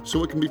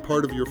 so it can be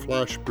part of your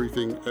flash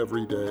briefing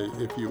every day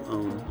if you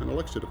own an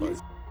Alexa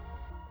device.